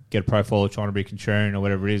to get a profile or trying to be contrarian or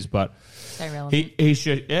whatever it is. But Stay relevant.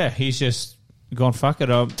 he's just gone, fuck it.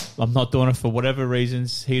 I'm not doing it for whatever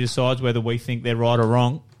reasons. He decides whether we think they're right or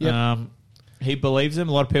wrong. Yep. He believes them.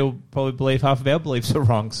 A lot of people probably believe half of our beliefs are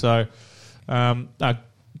wrong. So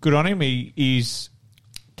good on him. He's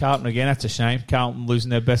Carlton again. That's a shame. Carlton losing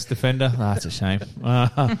their best defender. That's a shame.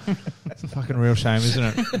 It's a fucking real shame,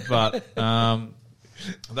 isn't it? But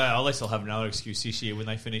at least they'll have another excuse this year when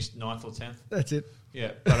they finish 9th or 10th. That's it.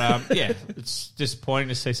 Yeah, but yeah, it's disappointing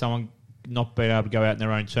to see someone not being able to go out in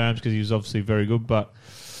their own terms because he was obviously very good. But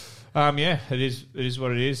yeah, it is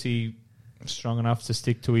what it is. He's strong enough to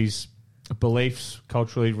stick to his beliefs,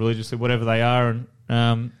 culturally, religiously, whatever they are,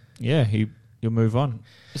 and he'll move on.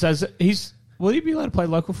 So will he be allowed to play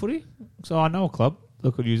local footy? So I know a club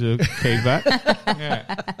that could use a key back.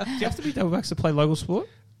 Yeah. Do you have to be double backs to play local sport?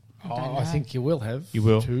 I think you will have. You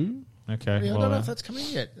will. 2. Okay. Yeah, I don't know if that's coming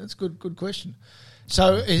yet. That's good question.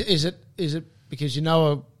 So is it because you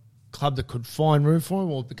know a club that could find room for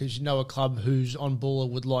him, or because you know a club who's on ball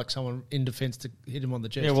would like someone in defence to hit him on the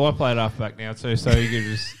chest? Yeah, well, I play at half-back now too, so he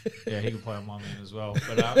could he can play on my man as well.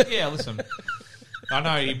 But listen, I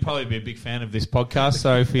know you'd probably be a big fan of this podcast,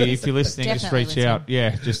 so if you're listening, just reach out.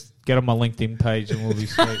 Yeah, just get on my LinkedIn page and we'll be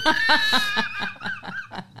sweet.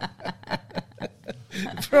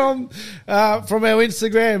 From our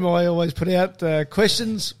Instagram, I always put out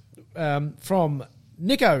questions from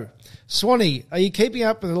Nico. Swanee, are you keeping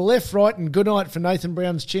up with the left, right, and good night for Nathan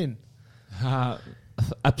Brown's chin?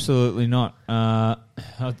 Absolutely not.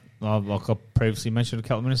 Like I previously mentioned a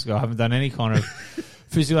couple of minutes ago, I haven't done any kind of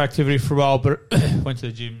physical activity for a while, but went to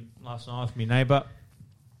the gym last night with my neighbour.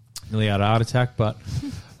 Nearly had a heart attack, but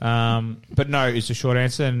no, it's a short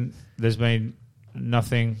answer, and there's been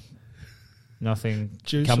nothing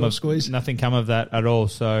Juice come or of squeeze? Nothing come of that at all.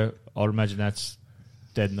 So I'd imagine that's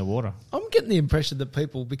dead in the water. I'm getting the impression that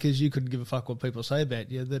people, because you couldn't give a fuck what people say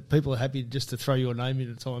about you, that people are happy just to throw your name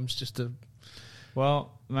in at times just to...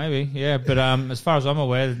 Well, maybe, yeah. But as far as I'm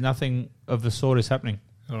aware, nothing of the sort is happening.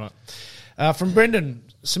 All right. From Brendan,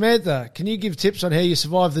 Samantha, can you give tips on how you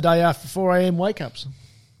survive the day after 4 a.m. wake-ups?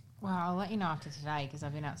 Well, I'll let you know after today because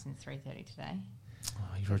I've been up since 3:30 today.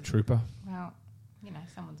 Oh, you're a trooper. Well,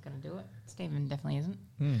 someone's going to do it. Stephen definitely isn't.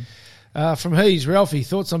 From Hees, Ralphie,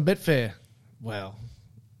 thoughts on Betfair? Well,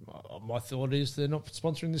 my thought is they're not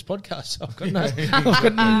sponsoring this podcast, so I've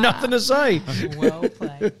got nothing to say. Well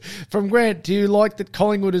played. From Grant, do you like that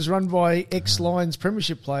Collingwood is run by ex-Lions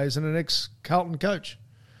premiership players and an ex-Carlton coach?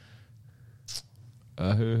 Who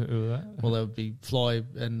are that? Well, that would be Fly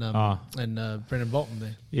and Brendan Bolton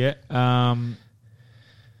there. Yeah.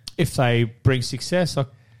 If they bring success, I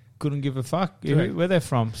couldn't give a fuck where they're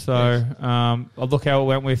from. So I look how it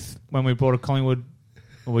went with when we brought a Collingwood.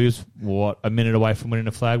 We was a minute away from winning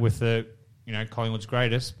a flag with the Collingwood's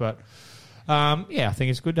greatest. But I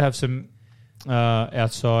think it's good to have some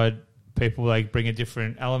outside people. They bring a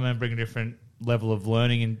different element, bring a different level of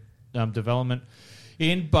learning and development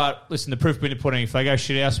in. But listen, the proof being the pudding. If they go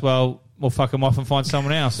shit house, well, we'll fuck them off and find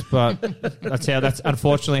someone else. But that's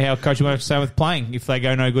unfortunately how coaching works. Same with playing. If they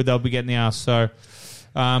go no good, they'll be getting the ass. So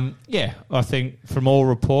I think from all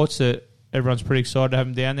reports that everyone's pretty excited to have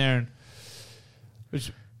him down there, and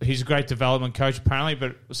he's a great development coach apparently.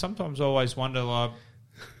 But sometimes I always wonder, like,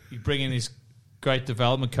 you bring in this great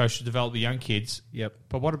development coach to develop the young kids. Yep.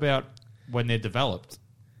 But what about when they're developed?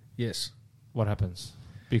 Yes. What happens?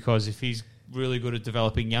 Because if he's really good at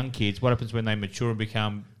developing young kids, what happens when they mature and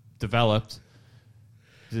become developed?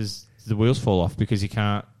 Does the wheels fall off because he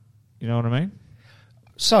can't? You know what I mean?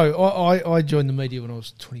 So I joined the media when I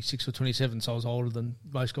was 26 or 27, so I was older than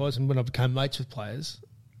most guys. And when I became mates with players,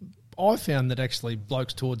 I found that actually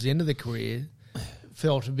blokes towards the end of their career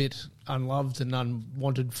felt a bit unloved and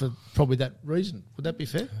unwanted for probably that reason. Would that be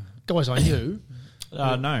fair? Guys I knew.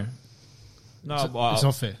 No. It's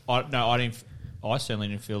not fair. I certainly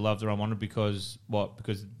didn't feel loved or unwanted because what?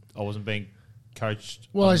 Because I wasn't being coached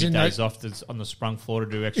Well, on as my in days off on the sprung floor to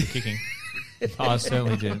do extra kicking. I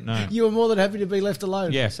certainly didn't, no. You were more than happy to be left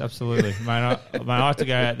alone. Yes, absolutely. I had to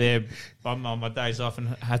go out there on my days off and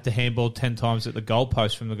had to handball 10 times at the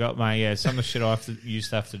goalpost from the goal. Mate, yeah, some of the shit I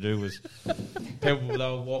used to have to do was people, they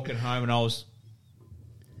were walking home and I was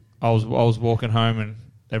walking home and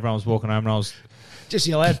everyone was walking home and I was... Just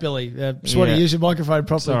yell out, Billy. Swanee, use your microphone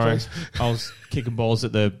properly, please. I was kicking balls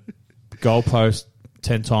at the goalpost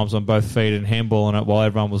 10 times on both feet and handballing it while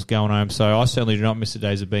everyone was going home. So I certainly do not miss the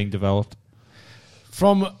days of being developed.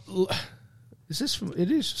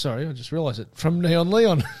 It is. Sorry, I just realised it. From Neon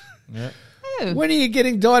Leon. Yeah. Oh. When are you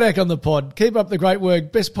getting Didac on the pod? Keep up the great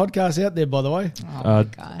work. Best podcast out there, by the way. Oh,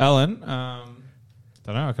 God. Alan,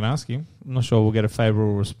 don't know, I can ask him. I'm not sure we'll get a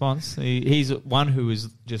favourable response. He's one who is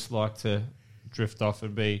just like to drift off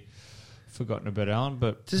and be forgotten about, Alan.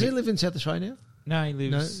 But does he live in South Australia now? No, he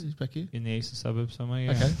lives he's back here. in the eastern suburbs somewhere.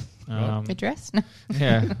 Yeah. Okay. Good dress?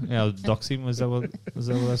 Yeah, dox him. Was that what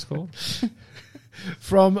that's called?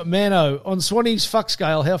 From Mano, on Swanee's fuck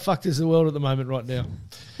scale, how fucked is the world at the moment right now?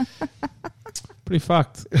 Pretty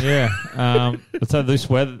fucked. Yeah. I'll tell you, this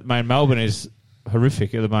weather, mate, Melbourne is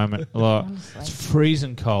horrific at the moment. Like, it's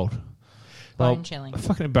freezing cold. Bone chilling.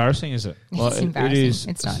 Fucking embarrassing, is it? It's embarrassing. It is.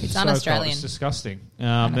 It's not. It's so un-Australian. cold. It's disgusting.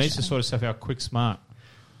 They need to sort of stuff out quick, smart.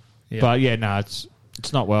 Yeah. But yeah, no, it's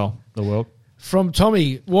not well, the world. From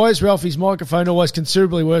Tommy, why is Ralphie's microphone always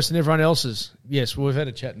considerably worse than everyone else's? Yes, well, we've had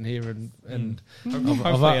a chat in here, and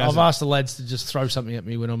I've asked the lads to just throw something at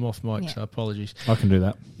me when I'm off mic, so apologies. I can do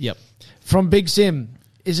that. Yep. From Big Sim,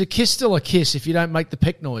 is a kiss still a kiss if you don't make the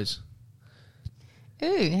peck noise?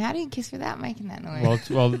 Ooh, how do you kiss without making that noise?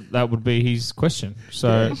 Well, that would be his question.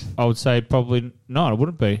 So I would say probably no, it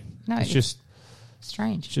wouldn't be. No, it's just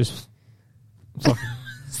strange. It's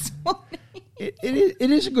like,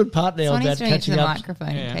 it is a good part now about doing catching it to the up microphone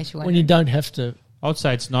in case you're when you don't have to. I would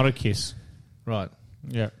say it's not a kiss. Right.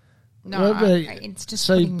 Yeah. No, Well, it's just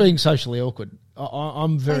so being socially awkward.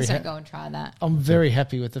 I'm very. Please don't go and try that. I'm very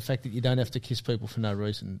happy with the fact that you don't have to kiss people for no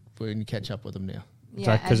reason when you catch up with them now. Is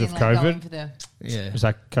that because of COVID? Yeah. Is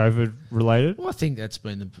that COVID related? Well, I think that's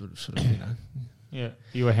been the sort of, Yeah.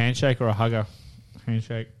 You a handshake or a hugger?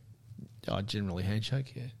 Handshake. I generally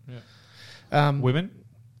handshake, yeah. Women?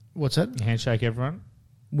 What's that? You handshake everyone?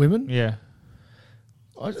 Women? Yeah.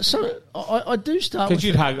 I do start with... Because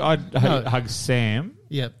you'd hug... I'd hug Sam.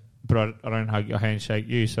 Yeah. But I don't hug or handshake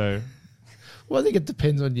you, so... Well, I think it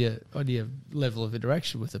depends on your level of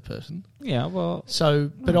interaction with the person. Yeah, well...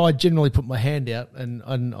 So, but I generally put my hand out,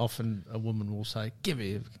 and often a woman will say, "Give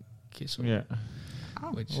me a kiss." Yeah.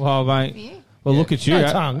 Which, well, mate... Well, look at you.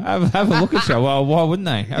 No tongue. Have a look at you. Well, why wouldn't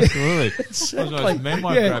they? Absolutely. Exactly. Men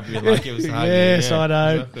might grab you like it was huggy. Yes, I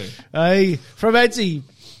know. Exactly. Hey, from Edsy,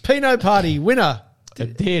 Pinot Party, winner. I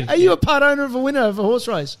did. Are you a part owner of a winner of a horse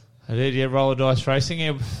race? I did, yeah. Roller dice racing.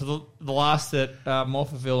 Yeah, the last at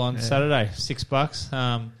Morphettville on Saturday.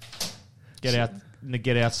 $6.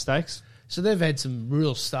 Get out stakes. So they've had some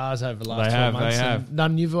real stars over the last 12 months. They have.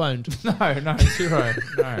 None you've owned. No, zero.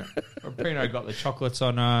 No. Pinot got the chocolates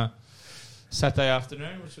on Saturday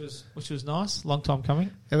afternoon, which was nice. Long time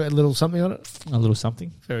coming. Have a little something on it? A little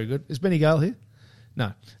something. Very good. Is Benny Gale here? No.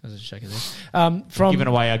 I was just checking there. From giving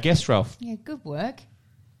away our guest, Ralph. Yeah, good work.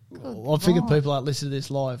 I figured people aren't listening to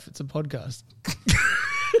this live. It's a podcast.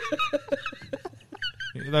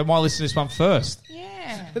 They might listen to this one first.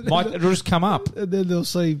 Yeah. It'll just come up. And then they'll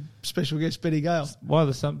see special guest Benny Gale. Why?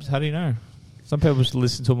 How do you know? Some people just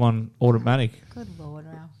listen to them on automatic. Good Lord,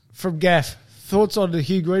 Ralph. From Gaff, thoughts on the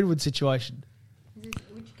Hugh Greenwood situation?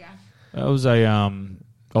 Which Gaff? That was a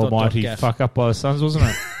almighty fuck up by the Suns, wasn't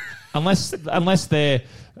it? unless they're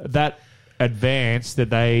that advanced that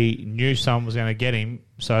they knew someone was going to get him,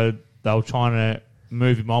 so they were trying to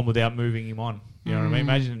move him on without moving him on. You know what I mean?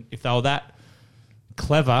 Imagine if they were that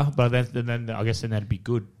clever, but then I guess then that'd be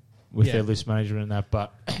good with their list management and that.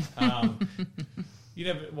 But you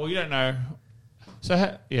don't know.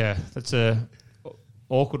 So that's a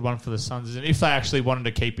awkward one for the Suns, isn't it? If they actually wanted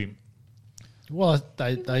to keep him. Well,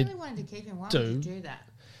 they really wanted to keep him. Why would you do that?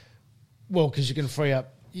 Well, because you can free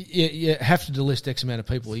up. You have to delist X amount of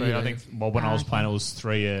people. I think. Well, when I was playing, it was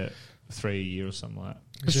 3 a year or something like that.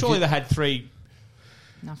 Because surely they had 3.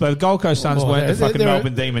 But the Gold Coast Suns weren't the fucking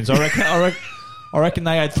Melbourne Demons. I reckon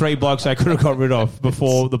they had 3 blokes they could have got rid of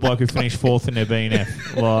before the bloke who finished 4th in their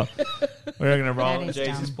BNF. Well, we're going to roll.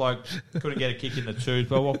 This bloke couldn't get a kick in the twos,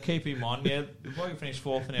 but we'll keep him on. Yeah, the bloke who finished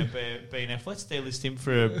 4th in their BNF. Let's delist him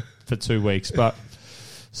for 2 weeks. But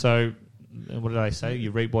so. What did they say?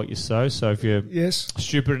 You reap what you sow. So if you're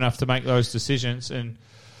stupid enough to make those decisions, and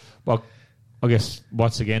well, I guess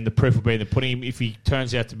once again the proof will be in the pudding. If he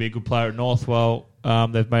turns out to be a good player at North, well,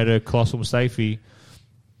 they've made a colossal mistake.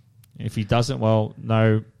 If he doesn't, well,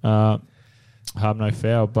 no harm, no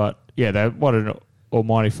foul. But yeah, what an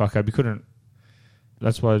almighty fuck up. You couldn't.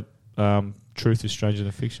 That's why truth is stranger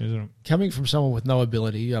than fiction, isn't it? Coming from someone with no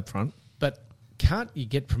ability up front, but can't you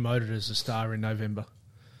get promoted as a star in November?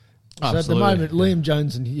 So at the moment, Liam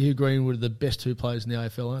Jones and Hugh Greenwood are the best 2 players in the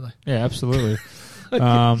AFL, aren't they? Yeah, absolutely.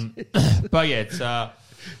 But yeah,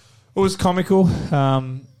 it was comical.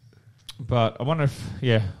 But I wonder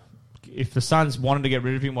if the Suns wanted to get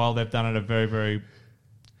rid of him, well, they've done it a very, very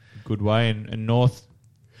good way. And North,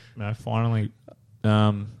 finally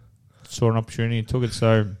saw an opportunity and took it.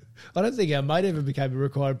 So I don't think our mate ever became a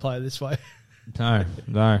required player this way. No.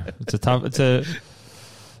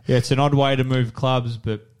 It's an odd way to move clubs,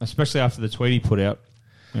 but especially after the tweet he put out.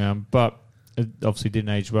 But it obviously didn't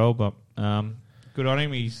age well. But good on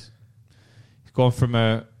him. He's gone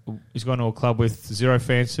to a club with 0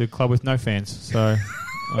 fans to a club with no fans. So,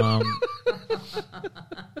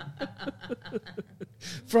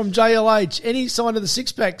 from JLH, any sign of the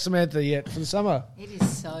 6-pack, Samantha, yet for the summer? It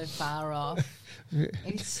is so far off.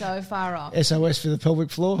 It's so far off. SOS for the pelvic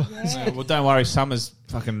floor. Yeah. Well, don't worry. Summer's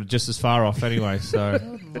fucking just as far off anyway. So,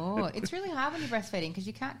 good Lord, it's really hard when you're breastfeeding because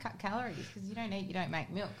you can't cut calories because you don't eat, you don't make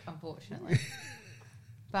milk, unfortunately.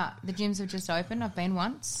 But the gyms have just opened. I've been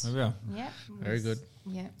once. Oh, yeah. Yeah. Very good.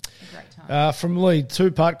 Yeah, a great time. From Lee,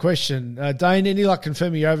 2-part question. Dane, any luck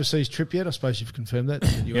confirming your overseas trip yet? I suppose you've confirmed that.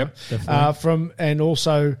 Yep, definitely. And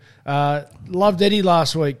also, loved Eddie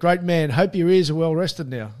last week. Great man. Hope your ears are well rested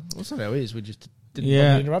now. Well, it's not our ears. We just didn't want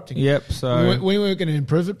to be interrupting. Yep. So we weren't going to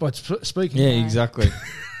improve it by speaking. Yeah, exactly.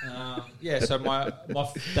 So my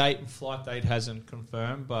flight date hasn't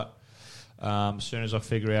confirmed, but as soon as I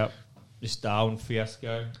figure out this Darwin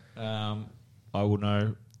fiasco, I will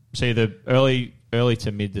know. So either early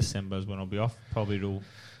to mid-December is when I'll be off, probably till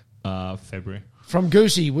February. From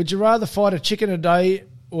Goosey, would you rather fight a chicken a day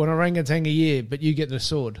or an orangutan a year, but you get the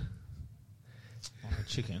sword? A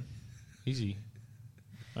chicken? Easy.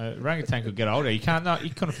 Orangutan could get older. You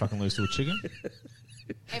couldn't fucking lose to a chicken.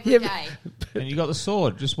 Every day. And you got the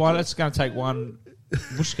sword. Just why? That's going to take one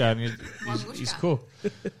bushka and he's cool.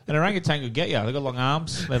 An orangutan could get you. They got long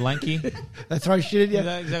arms. They're lanky. They throw shit at you.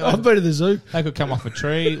 Yeah, exactly. I've been to the zoo. They could come off a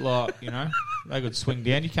tree, they could swing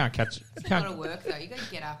down. You can't catch it. It's a lot of work though. You got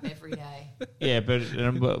to get up every day. Yeah, but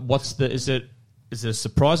is it a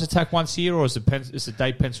surprise attack once a year, or is the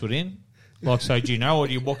date penciled in? So do you know, or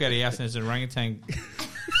do you walk out of your house and there's an orangutan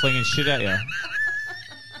flinging shit at you?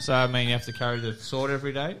 So, I mean, you have to carry the sword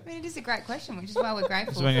every day? I mean, it is a great question, which is why we're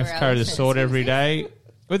grateful So, when you have to carry the sword every day,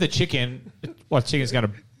 with a chicken, chicken's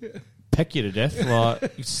going to peck you to death?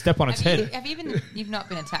 Like, you step on its head. You've not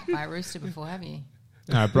been attacked by a rooster before, have you?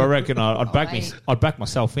 No, but I reckon I'd back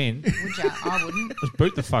myself in. Would you? I wouldn't. Just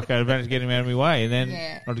boot the fuck out of him and get him out of my way, and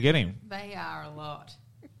then I'd get him. They are a lot.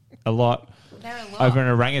 A lot. They're a lot. Over an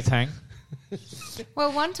orangutan.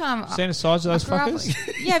 Well, one time... Seen the size of those fuckers?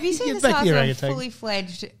 Have you seen the size of a fully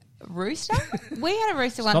fledged rooster? We had a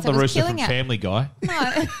rooster once that was killing our... Family Guy. No.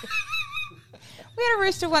 We had a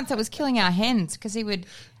rooster once that was killing our hens because he would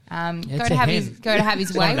go to have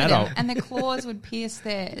his way with them, and the claws would pierce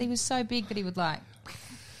there. He was so big that he would like...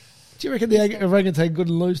 Do you reckon the orangutan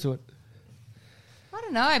couldn't lose to it? I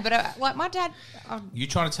don't know, but like my dad... You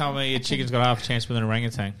trying to tell me a chicken's got half a chance with an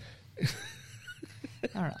orangutan?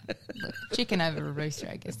 All right. Look, chicken over a rooster,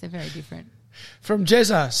 I guess. They're very different. From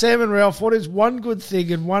Jezza, Sam and Ralph, what is one good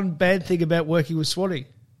thing and one bad thing about working with Swanee?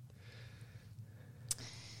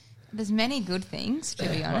 There's many good things, to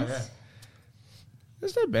be honest. Yeah.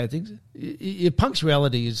 There's no bad things. Your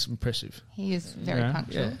punctuality is impressive. He is very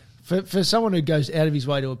punctual. Yeah. For someone who goes out of his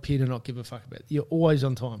way to appear to not give a fuck about it, you're always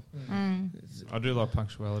on time. I do like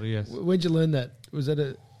punctuality, yes. Where'd you learn that?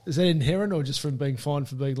 Is that inherent or just from being fined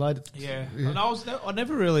for being late? Yeah. And I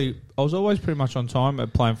was always pretty much on time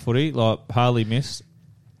at playing footy, like hardly missed.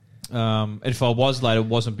 If I was late, it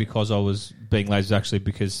wasn't because I was being late, it was actually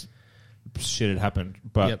because shit had happened.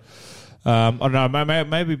 But I don't know,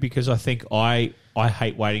 maybe because I think I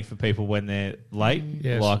hate waiting for people when they're late.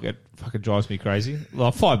 Yes. Like, it fucking drives me crazy.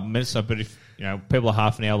 Like 5 minutes, but if people are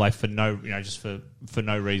half an hour late for no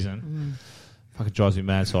reason. Fucking drives me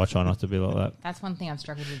mad, so I try not to be like that. That's one thing I've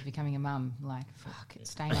struggled with becoming a mum. Like, fuck,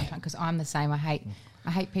 staying on time because I'm the same. I hate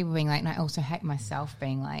people being late, and I also hate myself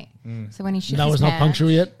being late. So when he shit his pants, not punctual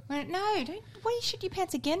yet. What do you shit your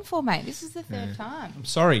pants again for, mate? This is the third time. I'm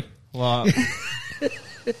sorry. Like,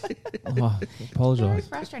 apologise. Very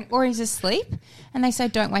frustrating. Or he's asleep, and they say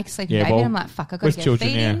don't wake a sleeping baby. And I'm like, fuck, I've got to get children,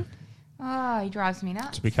 feeding. Oh, he drives me nuts.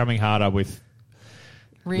 It's becoming harder with.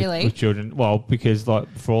 Really? With children. Well, because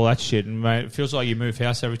for all that shit, and mate, it feels like you move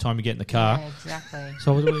house every time you get in the car. Yeah, exactly.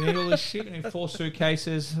 So we need all this shit in 4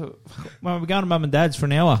 suitcases. Well, we're going to mum and dad's for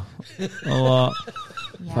an hour.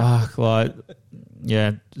 Fuck,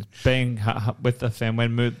 being with the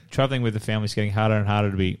family, travelling with the family is getting harder and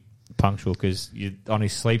harder to be punctual because you're on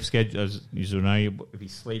his sleep schedule. As you know, if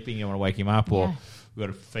he's sleeping, you want to wake him up, or we've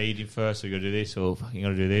got to feed him first, so you got to do this, or you got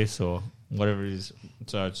to do this, or whatever it is.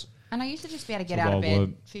 So it's. And I used to just be able to get out of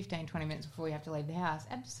bed 15, 20 minutes before you have to leave the house.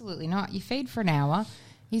 Absolutely not. You feed for an hour.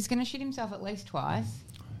 He's going to shit himself at least twice.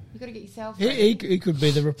 You've got to get yourself ready. He could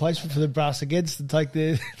be the replacement for the Brass Against and take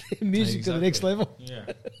their music to the next level. Yeah.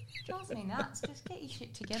 It drives me nuts. Just get your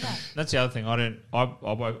shit together. That's the other thing.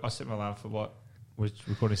 I set my alarm for what? We're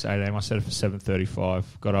recording this at 8 a.m. I set it for 7:35.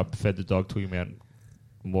 Got up, fed the dog, took him out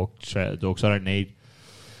and walked straight out the door because I don't need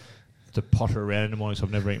to potter around in the morning, so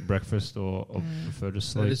I've never eaten breakfast or prefer to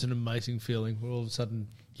sleep. That is an amazing feeling where all of a sudden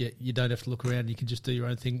you don't have to look around, you can just do your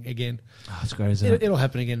own thing again. Oh, it's great, isn't it? It'll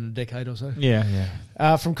happen again in a decade or so.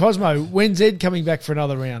 Yeah. From Cosmo, when's Ed coming back for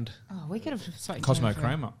another round? Oh, we could have spoken Cosmo to him.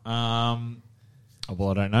 Kramer. Well,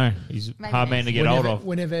 I don't know. He's Maybe hard man to get hold of.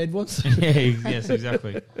 Whenever Ed wants. Yes,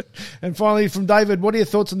 exactly. And finally, from David, what are your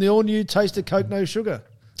thoughts on the all-new taste of Coke No Sugar?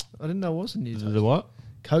 I didn't know it was a new taste. The what?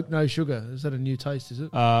 Coke No Sugar. Is that a new taste, is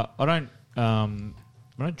it? I don't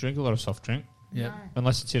drink a lot of soft drink. Yeah.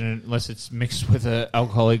 unless it's mixed with an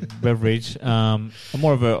alcoholic beverage. I'm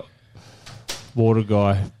more of a water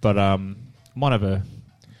guy, but might have a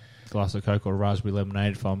glass of Coke or raspberry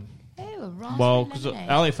lemonade if I'm. Because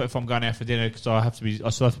only if I'm going out for dinner, because I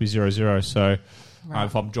still have to be 0-0. So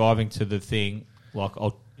if I'm driving to the thing, like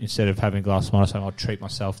instead of having a glass of wine or something, I'll treat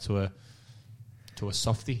myself to a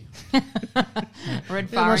softie. Red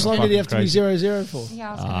How much longer do you have to be 0-0 for?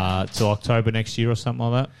 Yeah, till October next year or something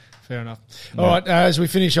like that. Fair enough. All right, as we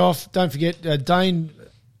finish off, don't forget Dane,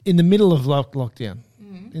 in the middle of lockdown,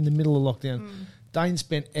 Dane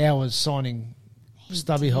spent hours signing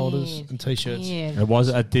stubby holders and T-shirts.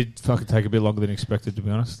 It did fucking take a bit longer than expected, to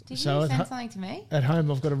be honest. Did you send something to me? At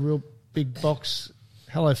home, I've got a real big box.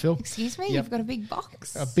 Hello, Phil. Excuse me? Yep. You've got a big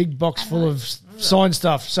box? A big box full of signed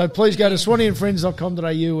stuff. So please go to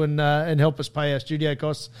swaneeandfriends.com.au and help us pay our studio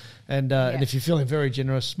costs. And if you're feeling very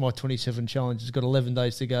generous, my 27 challenge has got 11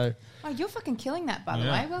 days to go. Oh, you're fucking killing that, by the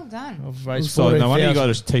way. Well done. I've raised So no wonder you 14,000. got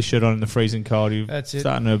a T-shirt on in the freezing cold. You're That's it.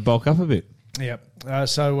 starting to bulk up a bit. Yep.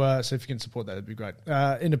 So if you can support that, that'd be great.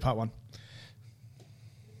 Into part one.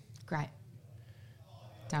 Great.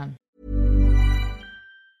 Done.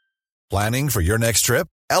 Planning for your next trip?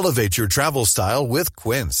 Elevate your travel style with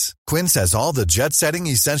Quince. Quince has all the jet-setting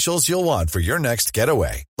essentials you'll want for your next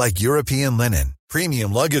getaway, like European linen,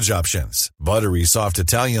 premium luggage options, buttery soft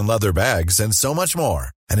Italian leather bags, and so much more.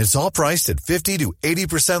 And it's all priced at 50 to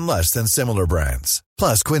 80% less than similar brands.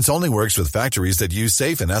 Plus, Quince only works with factories that use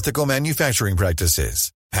safe and ethical manufacturing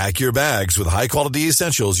practices. Pack your bags with high-quality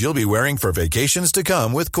essentials you'll be wearing for vacations to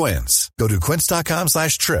come with Quince. Go to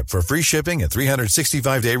quince.com/trip for free shipping and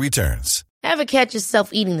 365-day returns. Ever catch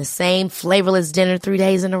yourself eating the same flavorless dinner 3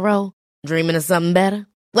 days in a row? Dreaming of something better?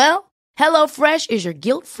 Well, HelloFresh is your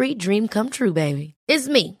guilt-free dream come true, baby. It's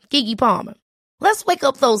me, Keke Palmer. Let's wake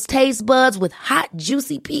up those taste buds with hot,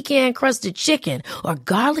 juicy pecan-crusted chicken or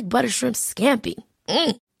garlic butter shrimp scampi.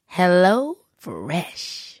 Hello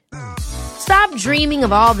Fresh. Stop dreaming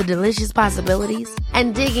of all the delicious possibilities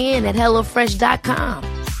and dig in at HelloFresh.com.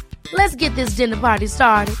 Let's get this dinner party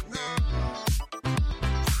started.